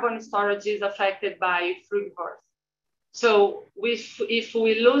and carbon storage is affected by frugivores. So if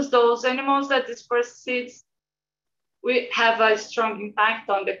we lose those animals that disperse seeds, we have a strong impact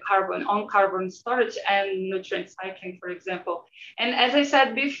on carbon storage and nutrient cycling, for example. And as I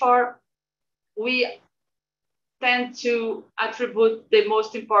said before, we tend to attribute the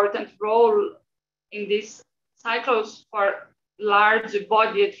most important role in these cycles for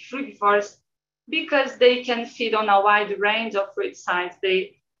large-bodied frugivores because they can feed on a wide range of fruit size.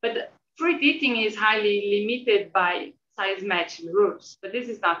 But fruit eating is highly limited by size matching rules. But this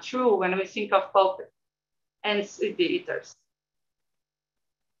is not true when we think of pulp and seed eaters.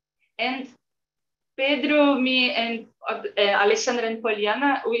 And Pedro, me, and Alexandra and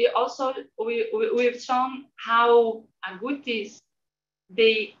Poliana, we've shown how agoutis,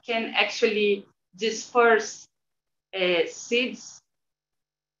 they can actually disperse seeds,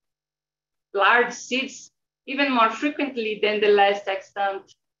 large seeds, even more frequently than the less extant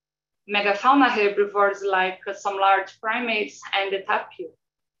megafauna herbivores like some large primates and the tapir.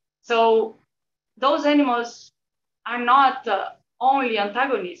 So those animals are not only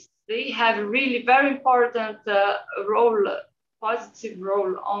antagonists. They have a really very important positive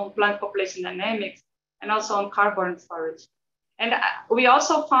role on plant population dynamics and also on carbon storage. And we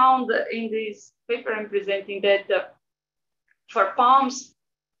also found in this paper I'm presenting that for palms,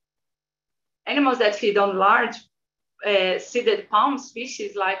 animals that feed on large seeded palm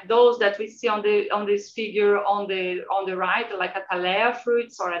species, like those that we see on this figure on the right, like Atalea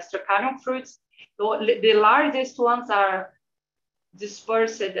fruits or Astracarium fruits, the largest ones are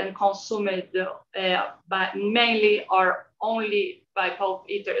dispersed and consumed by mainly or only by pulp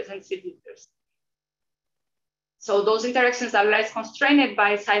eaters and seed eaters. So those interactions are less constrained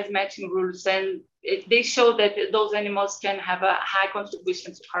by size matching rules, and they show that those animals can have a high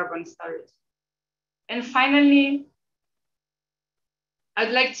contribution to carbon storage. And finally,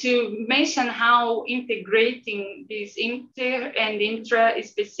 I'd like to mention how integrating this inter and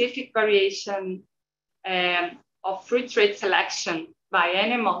intra-specific variation of fruit trait selection by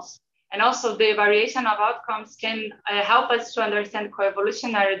animals, and also the variation of outcomes can help us to understand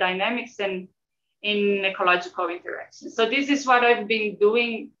coevolutionary dynamics and in ecological interactions. So this is what I've been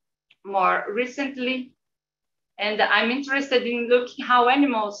doing more recently. And I'm interested in looking how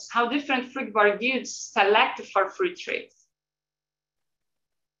different frugivore guilds select for fruit traits.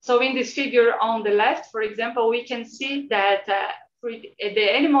 So in this figure on the left, for example, we can see that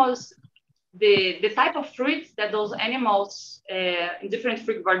the animals, the type of fruit that those animals in different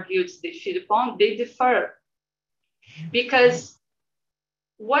frugivore guilds they feed upon, they differ. Because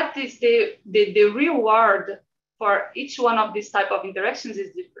what is the reward for each one of these type of interactions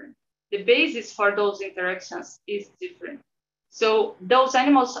is different. The basis for those interactions is different. So those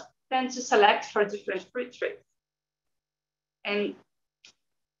animals tend to select for different fruit traits. And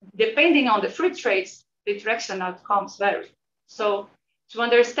depending on the fruit traits, the interaction outcomes vary. So to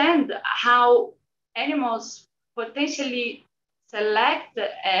understand how animals potentially select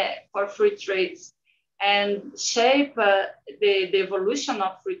for fruit traits and shape the evolution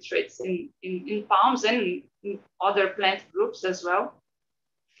of fruit traits in palms and in other plant groups as well,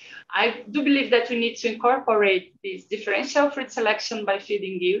 I do believe that we need to incorporate this differential fruit selection by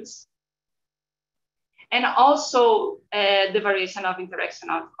feeding guilds, and also the variation of interaction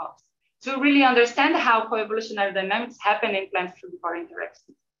outcomes to really understand how coevolutionary dynamics happen in plant frugivore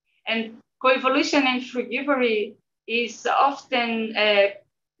interactions. And coevolution in frugivory is often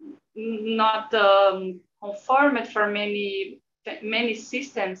not conformed for many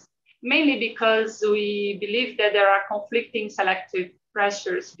systems, mainly because we believe that there are conflicting selective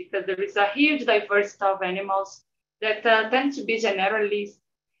pressures, because there is a huge diversity of animals that tend to be generalists,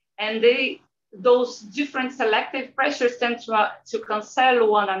 and those different selective pressures tend to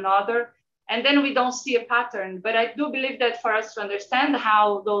cancel one another, and then we don't see a pattern. But I do believe that for us to understand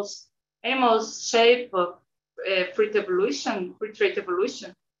how those animals shape fruit trait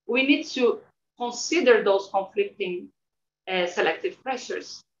evolution, we need to consider those conflicting selective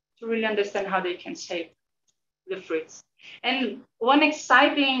pressures to really understand how they can shape the fruits. And one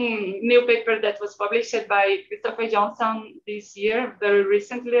exciting new paper that was published by Christopher Johnson this year, very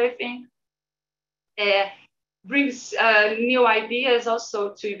recently, I think, brings new ideas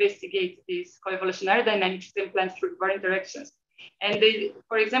also to investigate these coevolutionary dynamics in plant frugivore interactions. And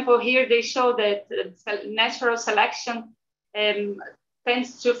for example, here they show that natural selection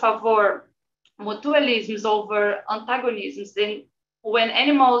tends to favor mutualisms over antagonisms. Then when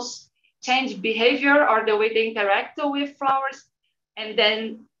animals change behavior or the way they interact with flowers, and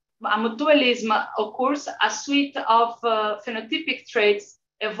then a mutualism occurs, a suite of phenotypic traits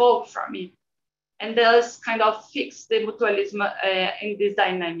evolve from it, and thus kind of fix the mutualism in this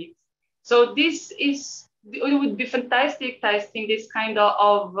dynamics. So it would be fantastic testing this kind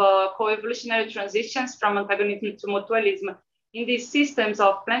of coevolutionary transitions from antagonism to mutualism in these systems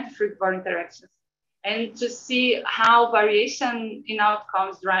of plant frugivore interactions, and to see how variation in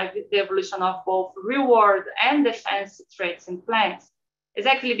outcomes drive the evolution of both reward and defense traits in plants.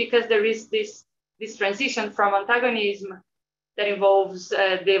 Exactly because there is this transition from antagonism that involves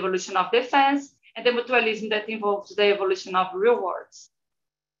the evolution of defense, and the mutualism that involves the evolution of rewards.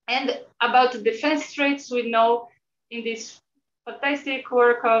 And about the defense traits, we know in this fantastic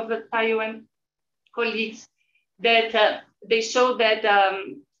work of Tayo and colleagues that they show that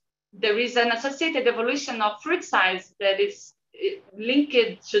there is an associated evolution of fruit size that is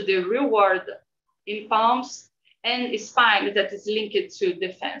linked to the reward in palms, and spine that is linked to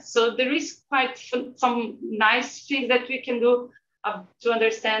defense. So there is quite some nice things that we can do to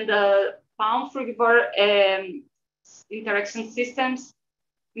understand the palm frugivore interaction systems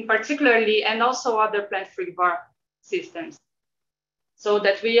in particularly, and also other plant frugivore systems, so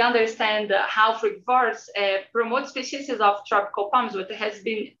that we understand how frugivores promote species of tropical palms,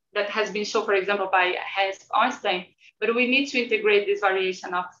 that has been shown, for example, by Hans Ornstein. But we need to integrate this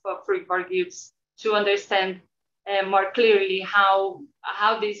variation of frugivore guilds to understand more clearly how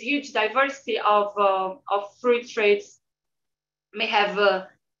this huge diversity of fruit traits may have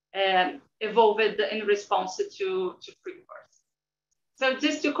evolved in response to frugivores. So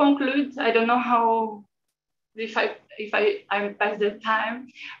just to conclude, I don't know how, if I'm past the time,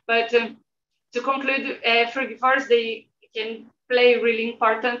 but to conclude, frugivores, they can play really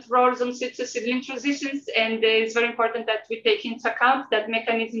important roles on seed-to-seedling transitions, and it's very important that we take into account that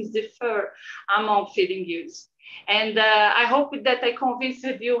mechanisms differ among feeding yields. And I hope that I convinced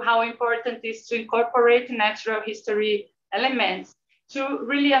you how important it is to incorporate natural history elements to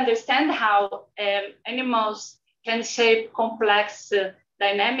really understand how animals can shape complex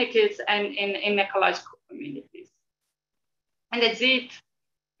dynamics and in ecological communities. And that's it.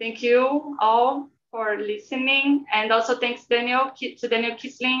 Thank you all for listening. And also thanks to Daniel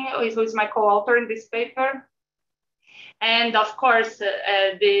Kisling, who is my co-author in this paper. And of course,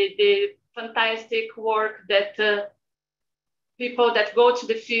 the fantastic work that people that go to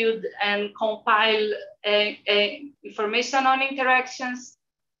the field and compile information on interactions.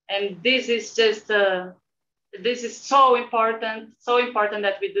 And this is just, this is so important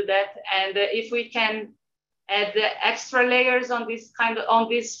that we do that. And if we can add the extra layers on this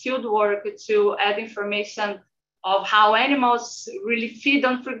field work to add information of how animals really feed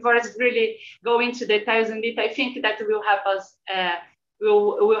on frugivores, really go into details in it, I think that will help us,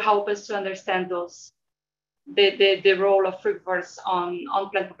 will help us to understand the role of frugivores on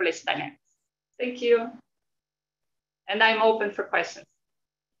plant population dynamics. Thank you. And I'm open for questions.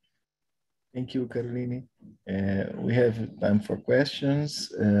 Thank you, Caroline. We have time for questions.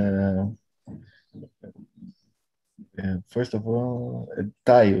 First of all,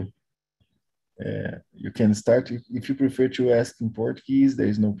 Tayo, you can start. If you prefer to ask in Portuguese, there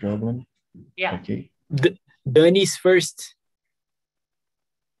is no problem. Yeah. Okay. Danis first.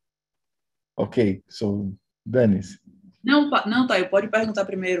 Okay, so Danis. Não, Tayo, pode perguntar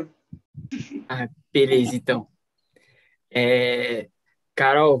primeiro. Ah, beleza, então.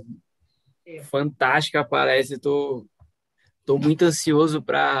 Carol, fantástica a palestra. Tô muito ansioso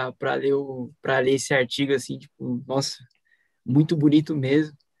para ler esse artigo, assim, tipo, nossa, muito bonito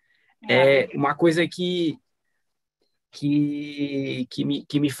mesmo. Uma coisa que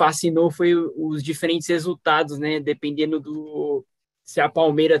me fascinou foi os diferentes resultados, né? Dependendo se a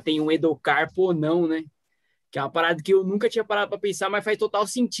palmeira tem um endocarpo ou não, né? Que é uma parada que eu nunca tinha parado para pensar, mas faz total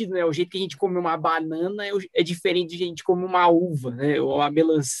sentido, né? O jeito que a gente come uma banana é diferente de a gente come uma uva, né? Ou uma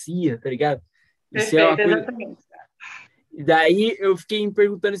melancia, tá ligado? Isso é uma coisa... Exatamente. E daí eu fiquei me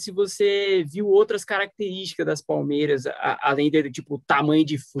perguntando se você viu outras características das palmeiras, além de, tipo, tamanho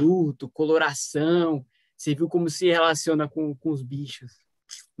de fruto, coloração, você viu como se relaciona com os bichos.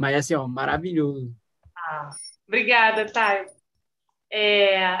 Mas, assim, ó, maravilhoso. Obrigada, Thay.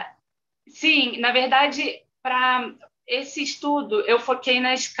 Sim, na verdade, para esse estudo, eu foquei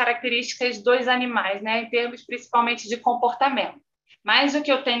nas características dos animais, né, em termos principalmente de comportamento. Mas o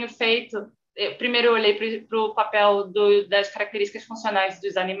que eu tenho feito... Primeiro eu olhei para o papel das características funcionais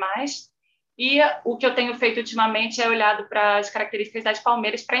dos animais e o que eu tenho feito ultimamente é olhado para as características das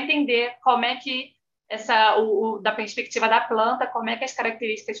palmeiras para entender como é que da perspectiva da planta, como é que as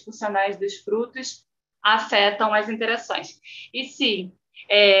características funcionais dos frutos afetam as interações. E sim,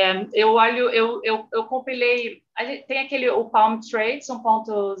 eu compilei, tem o Palm Traits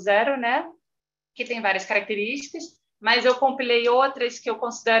 1.0, né, que tem várias características, mas eu compilei outras que eu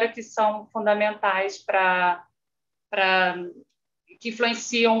considero que são fundamentais que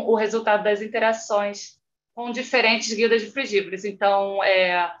influenciam o resultado das interações com diferentes guildas de frugívoros. Então,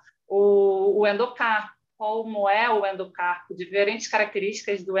 o endocarpo, como é o endocarpo, diferentes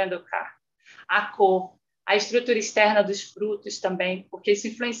características do endocarpo, a cor, a estrutura externa dos frutos também, porque isso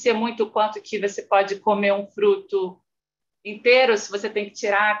influencia muito o quanto que você pode comer um fruto inteiro, se você tem que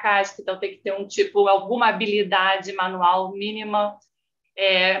tirar a casca, então tem que ter alguma habilidade manual mínima.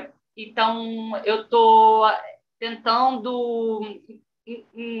 Então, eu estou tentando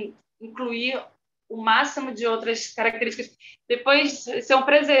incluir o máximo de outras características. Depois, isso é um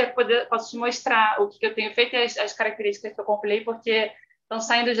prazer, posso te mostrar o que eu tenho feito e as características que eu compilei, porque estão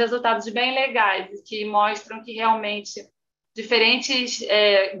saindo de resultados bem legais, que mostram que realmente diferentes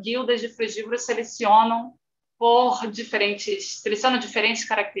guildas de frugívoros selecionam diferentes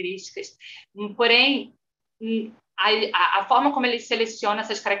características. Porém, a forma como eles selecionam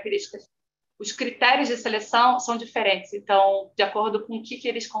essas características, os critérios de seleção são diferentes. Então, de acordo com o que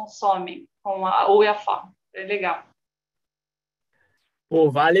eles consomem, ou a forma. É legal. Pô,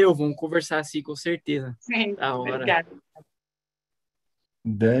 valeu, vamos conversar assim, com certeza. Sim, da hora. Obrigada.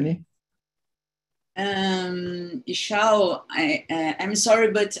 Dani? Ishao, I'm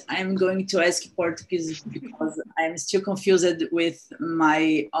sorry, but I'm going to ask Portuguese because I'm still confused with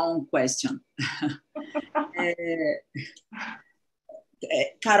my own question.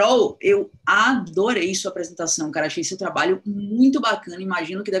 Carol, eu adorei sua apresentação, cara. Achei seu trabalho muito bacana.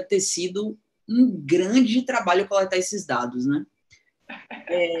 Imagino que deve ter sido um grande trabalho coletar esses dados, né?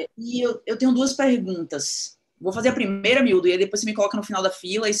 E eu tenho duas perguntas. Vou fazer a primeira, miúdo, e aí depois você me coloca no final da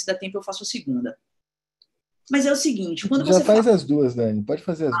fila, e se der tempo eu faço a segunda. Mas é o seguinte, quando Já você faz fala... as duas, Dani. Pode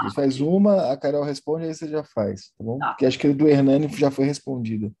fazer as duas. Faz uma, a Carol responde, aí você já faz, tá bom? Tá. Porque acho que o do Hernani já foi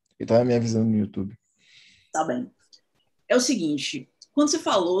respondido. Ele estava me avisando no YouTube. Tá bem. É o seguinte, quando você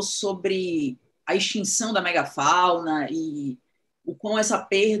falou sobre a extinção da megafauna e o quão essa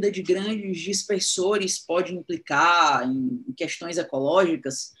perda de grandes dispersores pode implicar em questões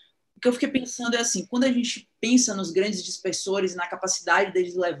ecológicas, o que eu fiquei pensando é assim, quando a gente pensa nos grandes dispersores e na capacidade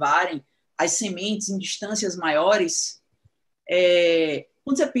deles levarem as sementes em distâncias maiores,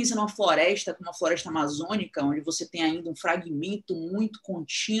 quando você pensa numa floresta, como a floresta amazônica, onde você tem ainda um fragmento muito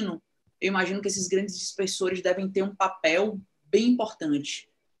contínuo, eu imagino que esses grandes dispersores devem ter um papel bem importante.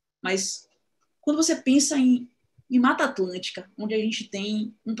 Mas quando você pensa em Mata Atlântica, onde a gente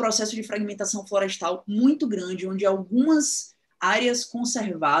tem um processo de fragmentação florestal muito grande, onde algumas áreas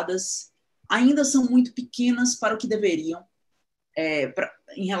conservadas ainda são muito pequenas para o que deveriam,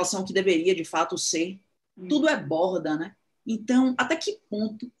 em relação ao que deveria de fato ser, tudo é borda, né? Então, até que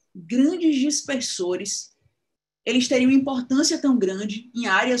ponto grandes dispersores eles teriam importância tão grande em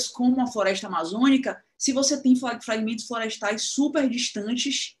áreas como a floresta amazônica se você tem fragmentos florestais super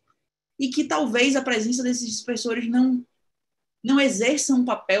distantes e que talvez a presença desses dispersores não exerça um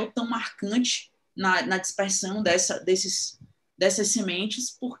papel tão marcante na dispersão dessas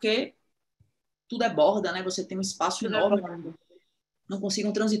sementes, porque tudo é borda, né? Você tem um espaço enorme, não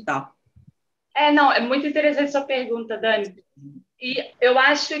consigam transitar. Não, é muito interessante sua pergunta, Dani. E eu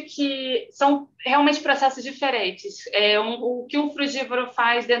acho que são realmente processos diferentes. O que um frugívoro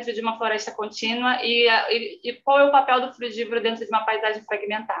faz dentro de uma floresta contínua e qual é o papel do frugívoro dentro de uma paisagem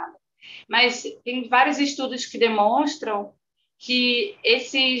fragmentada. Mas tem vários estudos que demonstram que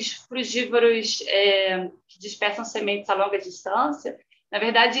esses frugívoros que dispersam sementes a longa distância, na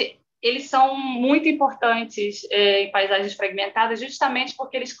verdade, eles são muito importantes em paisagens fragmentadas justamente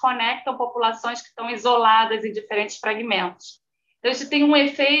porque eles conectam populações que estão isoladas em diferentes fragmentos. Então, isso tem um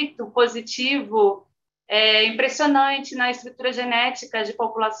efeito positivo impressionante na estrutura genética de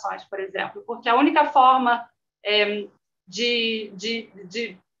populações, por exemplo, porque a única forma de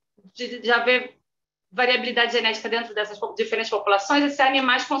haver variabilidade genética dentro dessas diferentes populações é se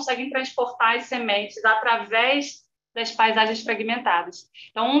animais conseguem transportar as sementes através das paisagens fragmentadas.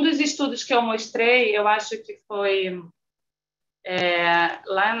 Então, um dos estudos que eu mostrei, eu acho que foi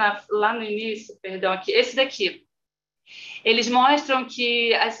lá no início, perdão, aqui, esse daqui. Eles mostram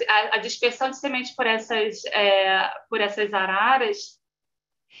que a dispersão de sementes por essas araras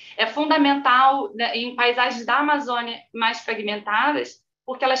é fundamental, né, em paisagens da Amazônia mais fragmentadas,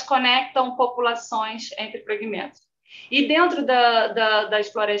 porque elas conectam populações entre fragmentos. E dentro das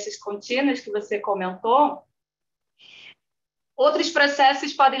florestas contínuas que você comentou, outros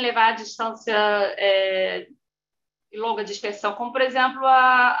processos podem levar à distância e longa dispersão, como, por exemplo,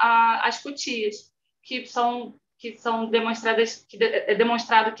 as cutias, que são demonstradas, que é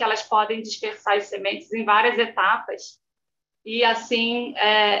demonstrado que elas podem dispersar as sementes em várias etapas, e assim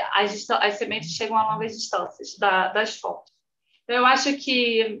as sementes chegam a longas distâncias das fontes. Então, eu acho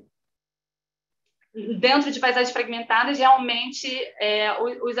que dentro de paisagens fragmentadas, realmente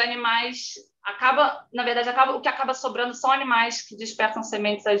os animais o que acaba sobrando são animais que dispersam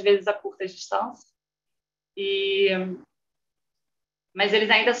sementes às vezes a curtas distâncias, mas eles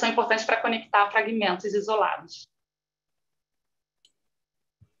ainda são importantes para conectar fragmentos isolados.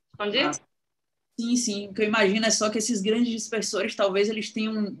 Respondi? Sim. O que eu imagino é só que esses grandes dispersores, talvez eles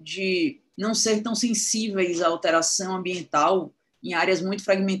tenham de não ser tão sensíveis à alteração ambiental em áreas muito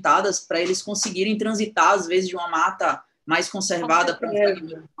fragmentadas para eles conseguirem transitar, às vezes, de uma mata mais conservada para um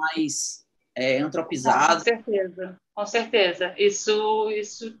fragmento mais antropizado. Com certeza. Isso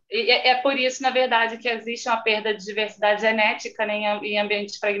é por isso, na verdade, que existe uma perda de diversidade genética, né, em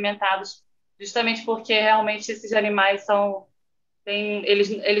ambientes fragmentados, justamente porque realmente esses animais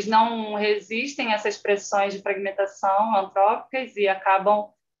eles não resistem a essas pressões de fragmentação antrópicas e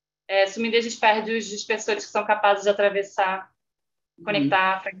acabam sumindo. A gente perde os dispersores que são capazes de atravessar,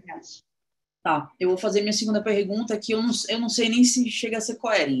 conectar fragmentos. Tá, eu vou fazer minha segunda pergunta, que eu não sei nem se chega a ser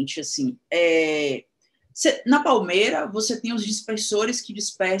coerente, assim. Na palmeira, você tem os dispersores que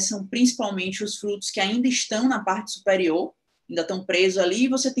dispersam principalmente os frutos que ainda estão na parte superior, ainda estão presos ali, e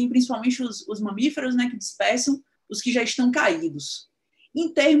você tem principalmente os mamíferos, né, que dispersam os que já estão caídos.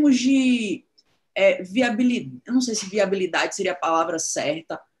 Em termos de viabilidade, eu não sei se viabilidade seria a palavra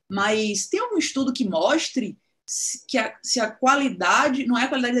certa, mas tem algum estudo que mostre se a qualidade, não é a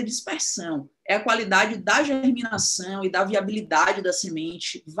qualidade da dispersão, é a qualidade da germinação e da viabilidade da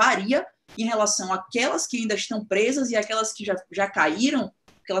semente varia em relação àquelas que ainda estão presas e aquelas que já caíram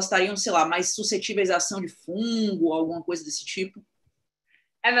Porque elas estariam, sei lá, mais suscetíveis à ação de fungo, alguma coisa desse tipo?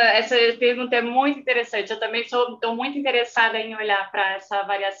 Essa pergunta é muito interessante. Eu também estou muito interessada em olhar para essa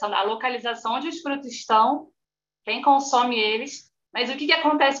variação, a localização onde os frutos estão, quem consome eles, mas o que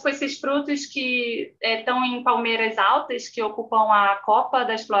acontece com esses frutos que estão em palmeiras altas, que ocupam a copa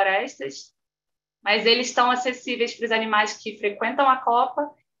das florestas, mas eles estão acessíveis para os animais que frequentam a copa,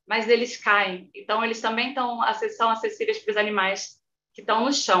 mas eles caem. Então, eles também são acessíveis para os animais que estão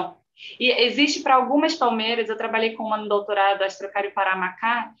no chão. E existe para algumas palmeiras, eu trabalhei com uma no doutorado, Astrocário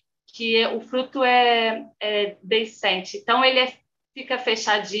paramacá, que o fruto é deiscente. Então, ele fica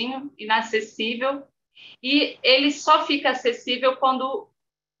fechadinho, inacessível, e ele só fica acessível quando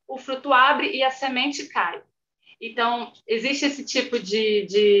o fruto abre e a semente cai. Então, existe esse tipo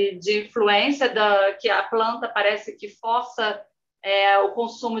de influência que a planta parece que força o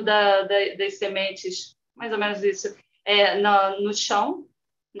consumo das sementes, mais ou menos isso, no chão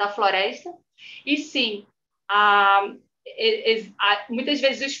da floresta. E sim, muitas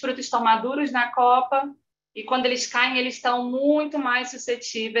vezes os frutos estão maduros na copa e quando eles caem, eles estão muito mais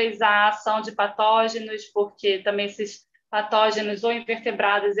suscetíveis à ação de patógenos, porque também esses patógenos ou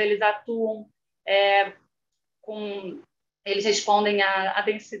invertebrados, eles atuam eles respondem à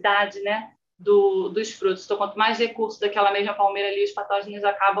densidade, né, dos frutos. Então, quanto mais recursos daquela mesma palmeira ali, os patógenos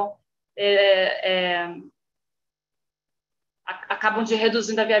acabam de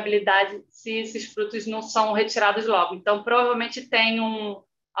reduzindo a viabilidade se esses frutos não são retirados logo. Então, provavelmente tem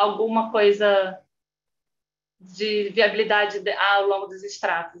alguma coisa de viabilidade ao longo dos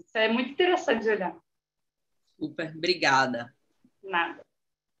estratos. Isso é muito interessante de olhar. Super, obrigada. Nada.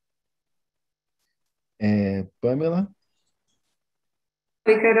 Pamela?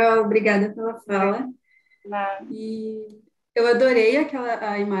 Oi, Carol, obrigada pela fala. Nada. E eu adorei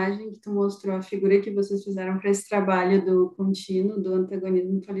a imagem que tu mostrou, a figura que vocês fizeram para esse trabalho do contínuo, do antagonismo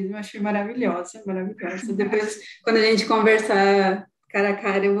e mutualismo, eu achei maravilhosa, maravilhosa. Depois, quando a gente conversar cara a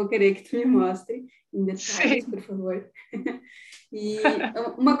cara, eu vou querer que tu me mostre em detalhes, por favor. E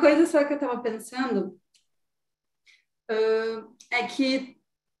uma coisa só que eu estava pensando é que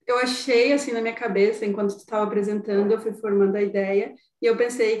eu achei, assim, na minha cabeça, enquanto tu estava apresentando, eu fui formando a ideia, e eu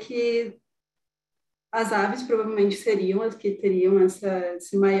pensei que as aves provavelmente seriam as que teriam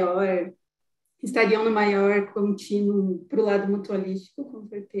estariam no maior contínuo para o lado mutualístico, com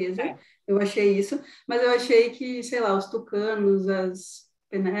certeza. Eu achei isso, mas eu achei que, sei lá, os tucanos, as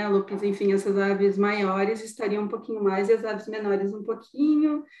penélopes, enfim, essas aves maiores estariam um pouquinho mais e as aves menores um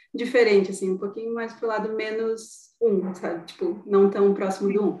pouquinho diferente, assim, um pouquinho mais para o lado menos um, sabe? Tipo, não tão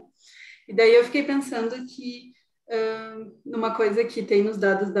próximo do um. E daí eu fiquei pensando que numa coisa que tem nos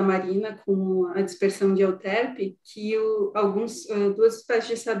dados da Marina com a dispersão de euterpe, que duas espécies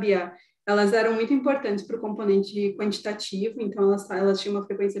de sabiá, elas eram muito importantes para o componente quantitativo, então elas tinham uma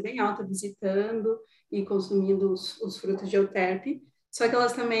frequência bem alta visitando e consumindo os frutos de euterpe, só que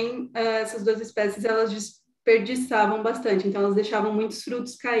elas também, essas duas espécies, elas desperdiçavam bastante, então elas deixavam muitos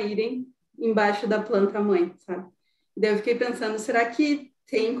frutos caírem embaixo da planta mãe, sabe? Daí eu fiquei pensando, será que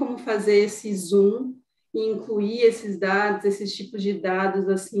tem como fazer esse zoom e incluir esses dados, esses tipos de dados,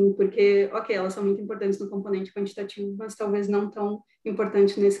 assim, porque, ok, elas são muito importantes no componente quantitativo, mas talvez não tão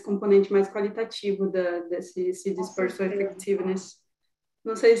importante nesse componente mais qualitativo desse dispersor effectiveness.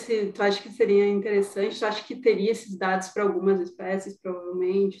 Não sei se tu acha que seria interessante, tu acha que teria esses dados para algumas espécies,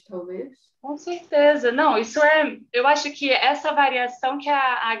 provavelmente, talvez? Com certeza. Não, eu acho que essa variação que é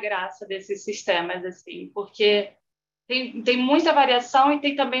a graça desses sistemas, assim, porque tem muita variação e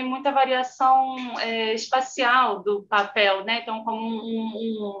tem também muita variação espacial do papel, né? Então,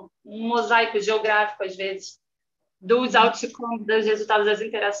 como um mosaico geográfico, às vezes, dos outcomes, dos resultados das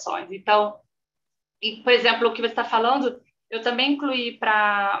interações. Então, por exemplo, o que você está falando, eu também incluí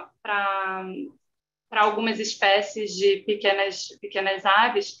para algumas espécies de pequenas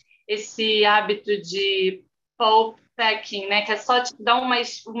aves esse hábito de pulp packing, né? Que é só tipo, dar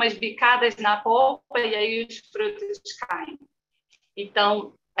umas bicadas na polpa e aí os frutos caem.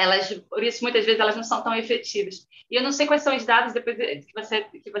 Então, por isso, muitas vezes, elas não são tão efetivas. E eu não sei quais são os dados depois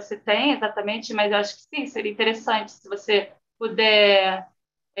que você tem exatamente, mas eu acho que sim, seria interessante se você puder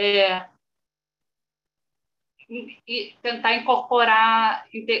e tentar incorporar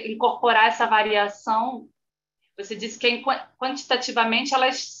essa variação. Você disse que quantitativamente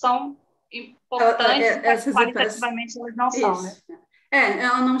elas são importantes, mas qualitativamente elas não são, né?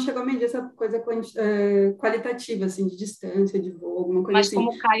 Ela não chegou a medir essa coisa qualitativa, assim, de distância, de voo, alguma coisa mas assim. Mas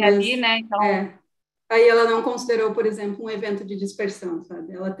como cai ali, né? Então... Aí ela não considerou, por exemplo, um evento de dispersão,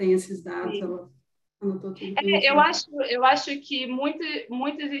 sabe? Ela tem esses dados, sim. Ela anotou tudo. Eu acho que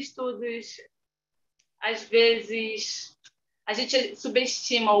muitos estudos, às vezes, a gente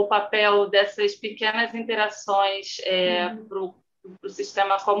subestima o papel dessas pequenas interações para o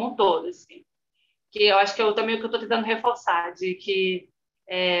sistema como um todo, assim. Que eu acho que também o que eu estou tentando reforçar, de que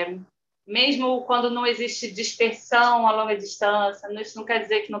mesmo quando não existe dispersão a longa distância, isso não quer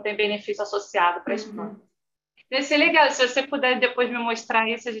dizer que não tem benefício associado para as plantas. Deve ser legal, se você puder depois me mostrar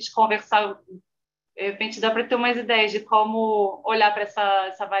isso, a gente conversar, de repente dá para ter umas ideias de como olhar para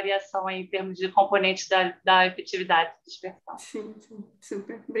essa variação aí, em termos de componentes da efetividade de dispersão. Sim,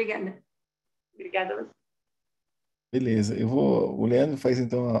 super. Obrigada. Obrigada a você. Beleza, o Leandro faz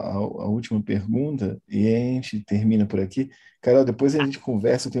então a última pergunta e a gente termina por aqui. Carol, depois a gente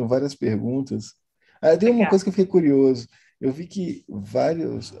conversa, eu tenho várias perguntas. Tem uma coisa que eu fiquei curioso. Eu vi que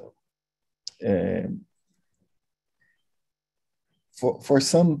vários... for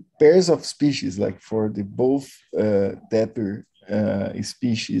some pairs of species, like for the both dapper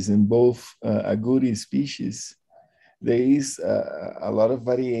species and both agouti species, there is a lot of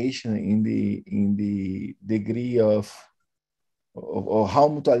variation in the degree of or how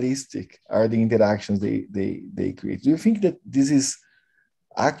mutualistic are the interactions they create. Do you think that this is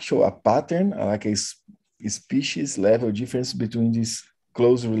actual a pattern, like a species level difference between these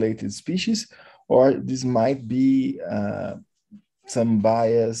close related species, or this might be some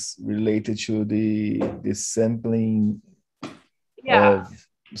bias related to the sampling of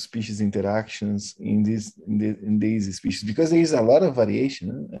species interactions in these species, because there is a lot of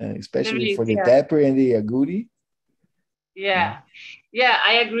variation, especially for the dapper and the agouti. Yeah,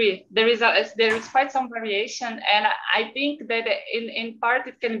 I agree. There is quite some variation, and I think that in part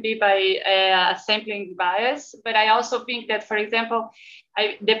it can be by sampling bias, but I also think that, for example,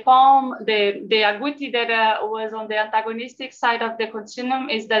 the agouti that was on the antagonistic side of the continuum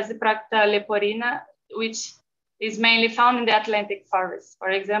is the Zypracta leporina, which is mainly found in the Atlantic forest, for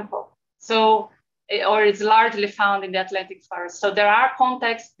example. Or it's largely found in the Atlantic forest. So there are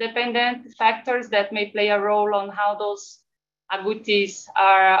context-dependent factors that may play a role on how those agoutis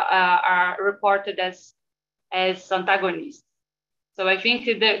are reported as antagonists. So I think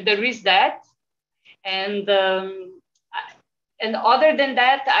there is that, and other than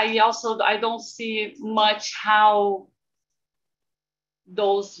that, I don't see much how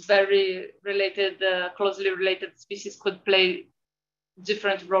those very closely related species could play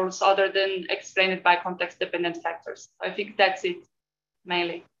different roles other than explained by context-dependent factors. I think that's it,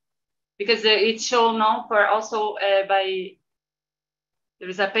 mainly. Because it's shown now there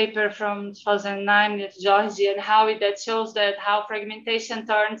is a paper from 2009 with Georgi and Howie that shows that how fragmentation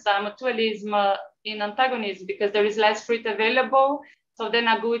turns mutualism in antagonism, because there is less fruit available. So then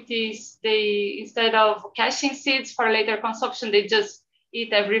agoutis, instead of caching seeds for later consumption, they just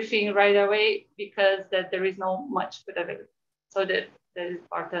eat everything right away because there is no much food available. So that is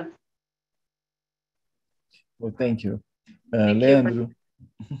important. Well, thank you. Thank Leandro.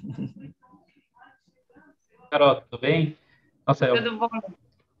 Carol, tudo bem? Nossa, Tudo bom?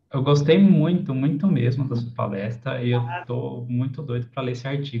 Eu gostei muito, muito mesmo da sua palestra e eu estou muito doido para ler esse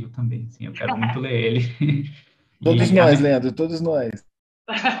artigo também. Sim, eu quero muito ler ele. Todos nós, Leandro, todos nós.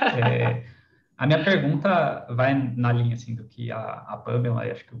 A minha pergunta vai na linha assim, do que a Pamela,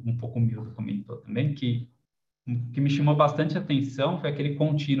 acho que um pouco humilde, comentou também, que o que me chamou bastante atenção foi aquele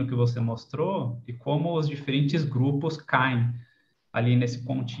contínuo que você mostrou e como os diferentes grupos caem ali nesse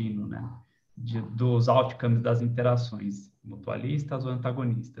contínuo, né? Dos outcomes das interações, mutualistas ou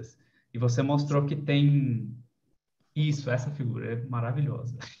antagonistas. E você mostrou que tem essa figura é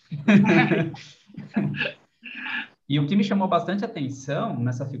maravilhosa. E o que me chamou bastante atenção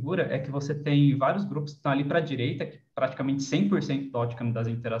nessa figura é que você tem vários grupos que estão ali para a direita, que praticamente 100% do outcome das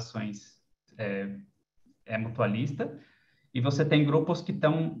interações é mutualista, e você tem grupos que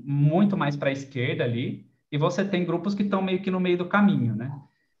estão muito mais para a esquerda ali, e você tem grupos que estão meio que no meio do caminho, né?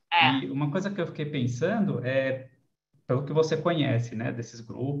 E uma coisa que eu fiquei pensando pelo que você conhece, né, desses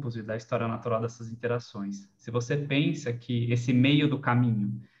grupos e da história natural dessas interações. Se você pensa que esse meio do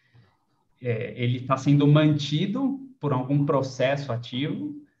caminho, ele está sendo mantido por algum processo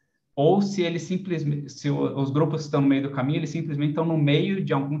ativo, ou se ele os grupos que estão no meio do caminho, eles simplesmente estão no meio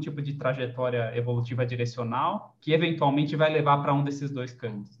de algum tipo de trajetória evolutiva direcional, que eventualmente vai levar para um desses dois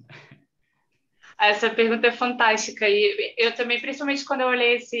caminhos, né? Essa pergunta é fantástica, e eu também, principalmente quando eu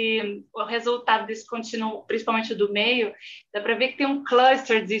olhei o resultado desse contínuo, principalmente do meio, dá para ver que tem um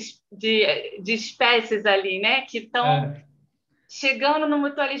cluster de espécies ali, né, que estão chegando no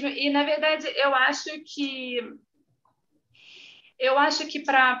mutualismo, e na verdade eu acho que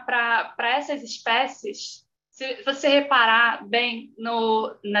para essas espécies, se você reparar bem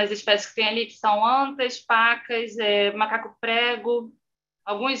nas espécies que tem ali, que são antas, pacas, macaco-prego,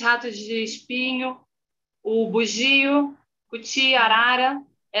 alguns ratos de espinho, o bugio, cuti, arara.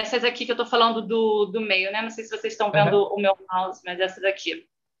 Essas aqui que eu estou falando do meio, né? Não sei se vocês estão vendo o meu mouse, mas essas aqui.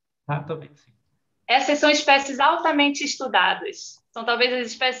 Ah, tô bem, sim. Essas são espécies altamente estudadas. São talvez as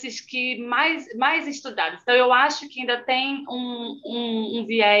espécies que mais estudadas. Então, eu acho que ainda tem um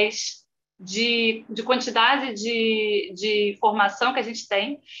viés de quantidade de informação que a gente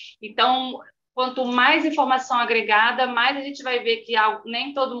tem. Então, quanto mais informação agregada, mais a gente vai ver que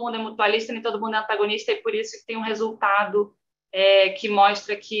nem todo mundo é mutualista, nem todo mundo é antagonista, e por isso que tem um resultado que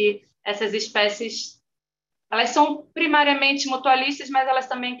mostra que essas espécies elas são primariamente mutualistas, mas elas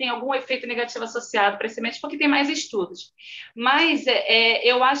também têm algum efeito negativo associado, precisamente porque tem mais estudos. Mas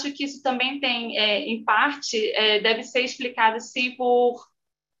eu acho que isso também tem, em parte, deve ser explicado, sim, por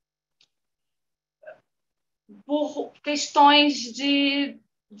questões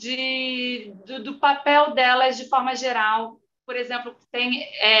do papel delas de forma geral. Por exemplo, tem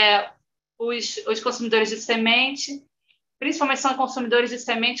os consumidores de semente, principalmente são consumidores de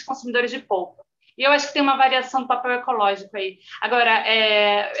semente e consumidores de polpa. E eu acho que tem uma variação do papel ecológico aí. Agora,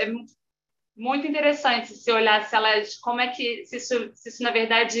 é muito interessante se olhar se elas, como é que, se isso, na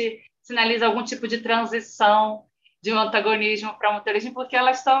verdade, sinaliza algum tipo de transição de um antagonismo para um mutualismo, porque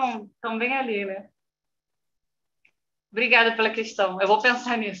elas estão bem ali, né? Obrigada pela questão. Eu vou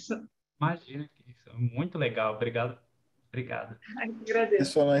pensar nisso. Imagina que isso é muito legal. Obrigado. Obrigado. Agradeço.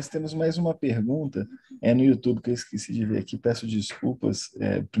 Pessoal, nós temos mais uma pergunta no YouTube que eu esqueci de ver aqui, peço desculpas.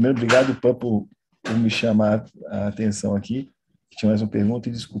 Primeiro, obrigado, Pan, por me chamar a atenção aqui. Tinha mais uma pergunta,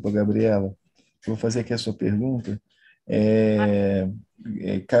 e desculpa, Gabriela. Vou fazer aqui a sua pergunta.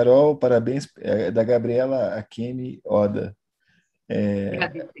 Carol, parabéns, da Gabriela Akemi Oda.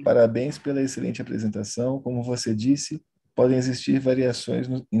 Parabéns pela excelente apresentação. Como você disse, podem existir variações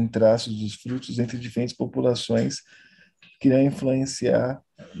em traços dos frutos entre diferentes populações que irão influenciar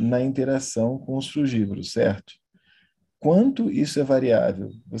na interação com os frugívoros, certo? Quanto isso é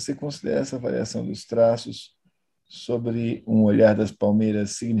variável? Você considera essa variação dos traços sobre um olhar das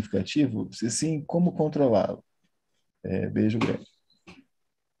palmeiras significativo? Se sim, como controlá-lo? Beijo grande.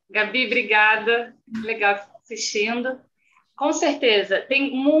 Gabi, obrigada. Legal assistindo. Com certeza,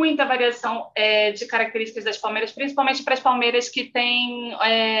 tem muita variação de características das palmeiras, principalmente para as palmeiras que têm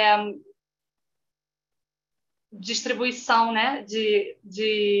distribuição, né,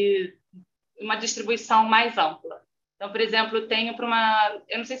 de uma distribuição mais ampla. Então, por exemplo,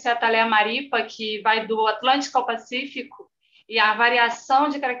 eu não sei se é a Thalia maripa, que vai do Atlântico ao Pacífico, e a variação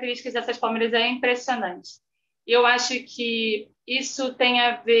de características dessas palmeiras é impressionante. E eu acho que isso tem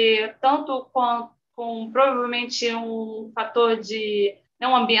a ver tanto com provavelmente um fator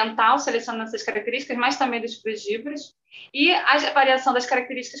não ambiental, selecionando essas características, mas também dos frugívoros. E a variação das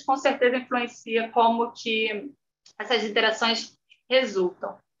características, com certeza, influencia como que essas interações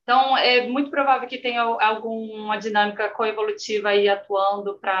resultam. Então, é muito provável que tenha alguma dinâmica coevolutiva aí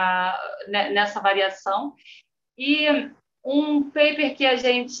atuando nessa variação. E um paper que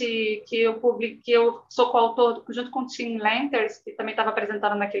eu publiquei, que eu sou coautor junto com o Tim Lenters, que também estava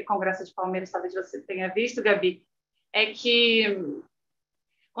apresentando naquele congresso de Palmeiras, talvez você tenha visto, Gabi, é que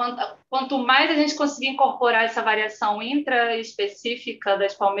quanto mais a gente conseguir incorporar essa variação intraespecífica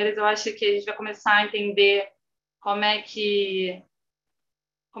das palmeiras, eu acho que a gente vai começar a entender como é que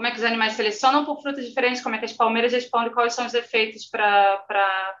os animais selecionam por frutas diferentes, como é que as palmeiras respondem, quais são os efeitos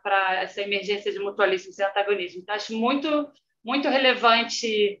para essa emergência de mutualismo e antagonismo. Então, acho muito, muito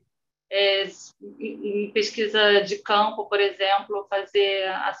relevante em pesquisa de campo, por exemplo,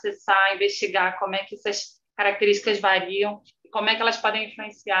 acessar, investigar como é que essas características variam e como é que elas podem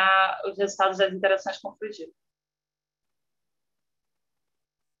influenciar os resultados das interações com o frugívoro.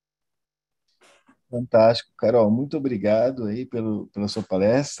 Fantástico, Carol. Muito obrigado aí pela sua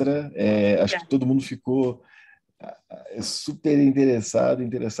palestra. Acho que todo mundo ficou super interessado em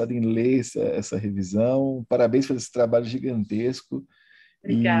ler essa revisão. Parabéns por esse trabalho gigantesco.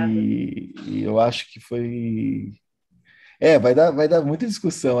 Obrigada. E eu acho que foi... vai dar muita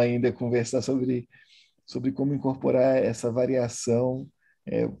discussão ainda, conversar sobre como incorporar essa variação,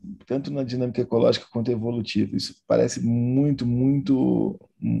 tanto na dinâmica ecológica quanto evolutiva. Isso parece muito, muito...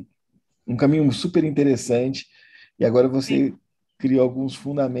 um caminho super interessante, e agora você criou alguns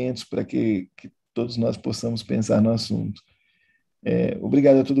fundamentos para que todos nós possamos pensar no assunto.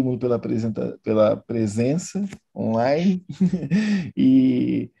 Obrigado a todo mundo pela presença online,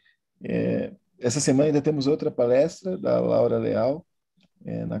 e essa semana ainda temos outra palestra da Laura Leal,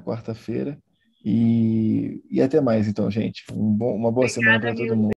 na quarta-feira, e até mais, então, gente. Uma boa semana para todo mundo.